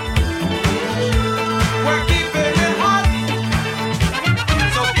 We're keeping it hot.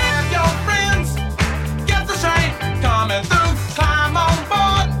 So get your friends, get the train coming through. Climb on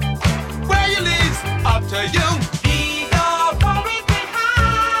board. Where you leaves up to you. Ego for it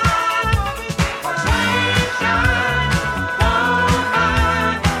behind. Frustration. Don't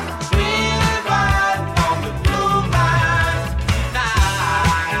mind. We're riding on the blue line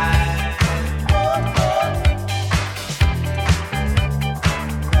tonight.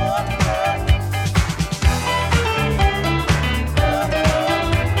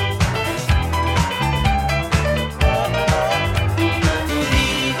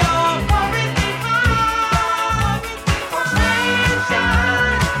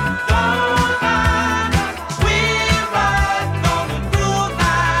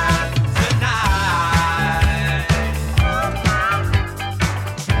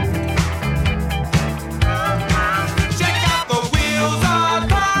 Check out the wheels are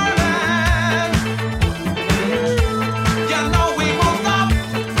turning. You know we won't stop.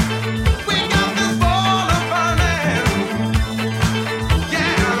 We got this boiler burning.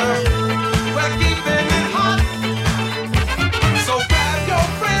 Yeah, we're keeping it hot. So grab your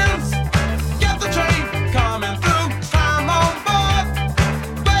friends, get the train coming through. Climb on board.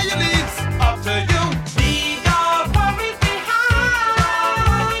 Where you leads up to you. Ego for it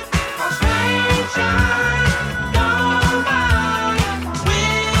behind. Frustration. Don't mind.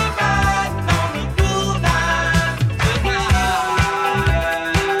 We're riding on the groove line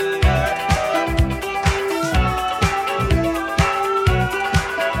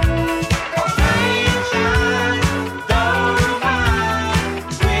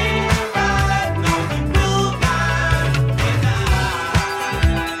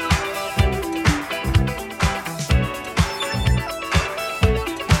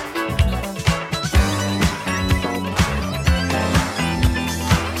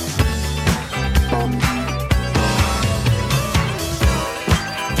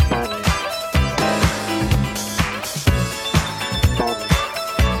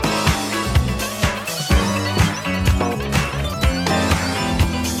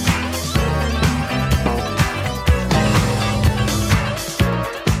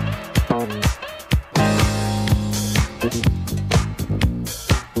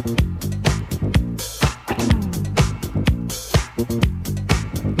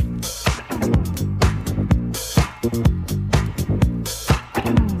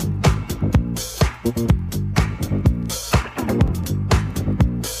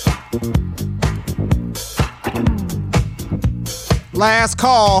Last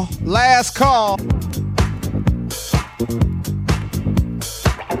call. Last call.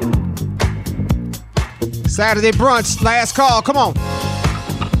 Saturday brunch. Last call. Come on.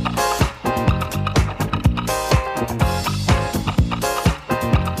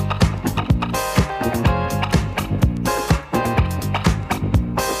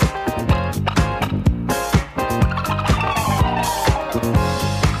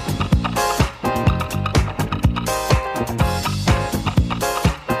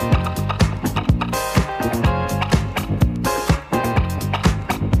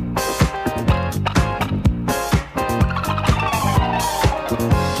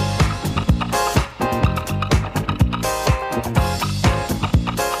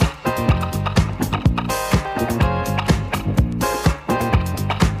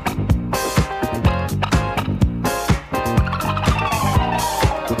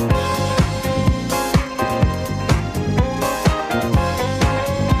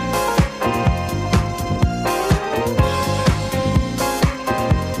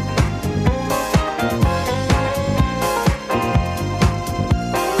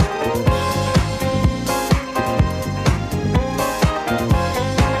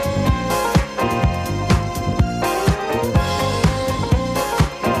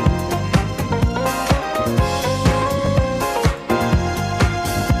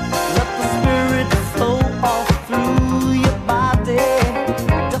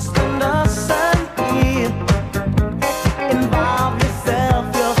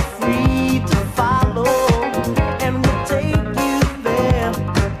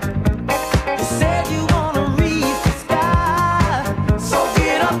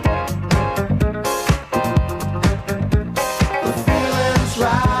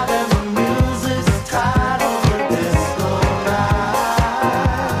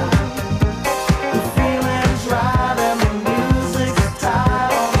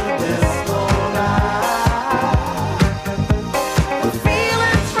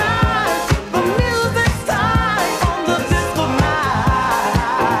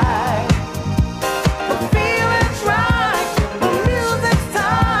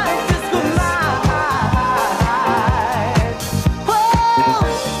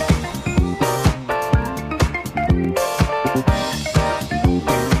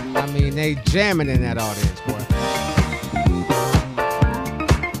 jamming in that audience, boy.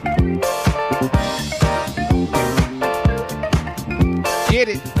 Get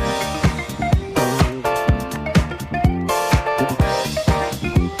it.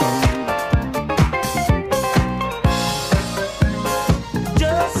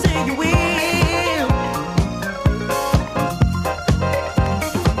 Just say you will.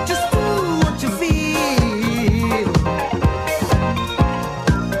 Just do what you feel.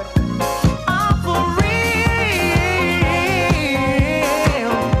 I'm for real.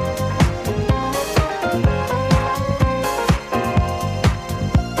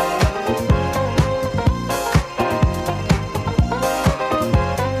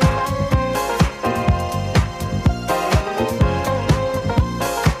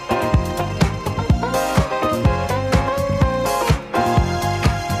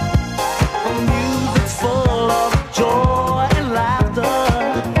 Music's full of joy and laughter,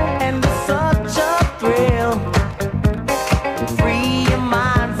 and it's such a thrill. Free your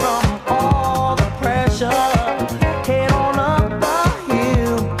mind from all the pressure. Head on up the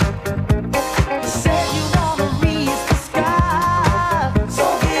hill. You said you wanna reach the sky, so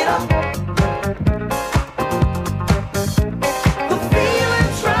get up. The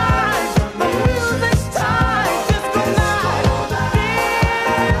feeling's right, the music's tight. Disco night,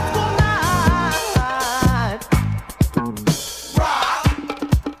 disco night.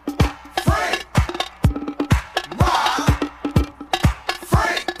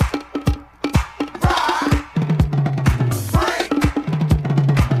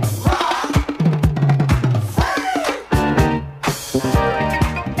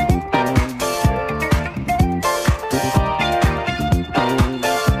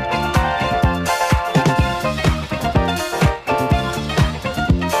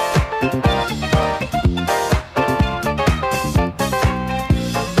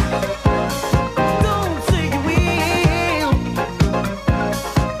 Don't say you will.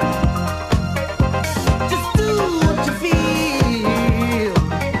 Just do what you feel.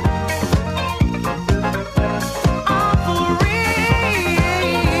 I'm for real.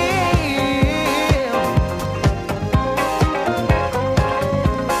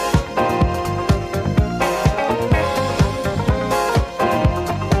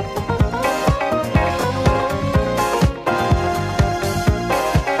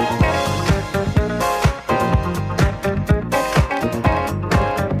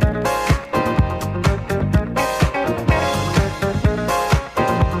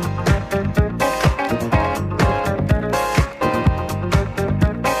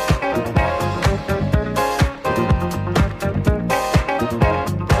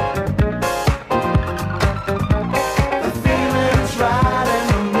 The feeling's right and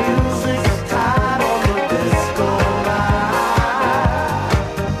the music's tight on the disco night.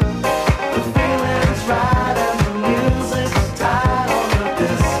 The feeling's right and the music's tight on the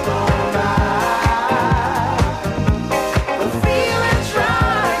disco night. The feeling's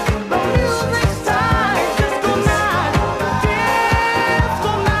right, the music's tight. Disco night,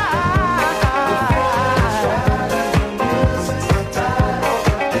 disco night. The music's tight on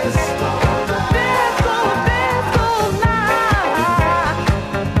the disco night. Disco night.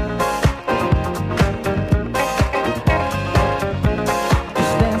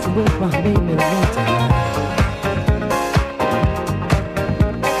 Just dancing with my baby tonight.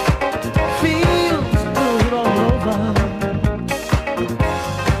 Feels good all over.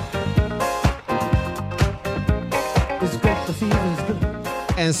 It's great, the feeling's good.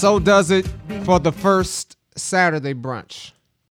 And so does it for the first Saturday brunch.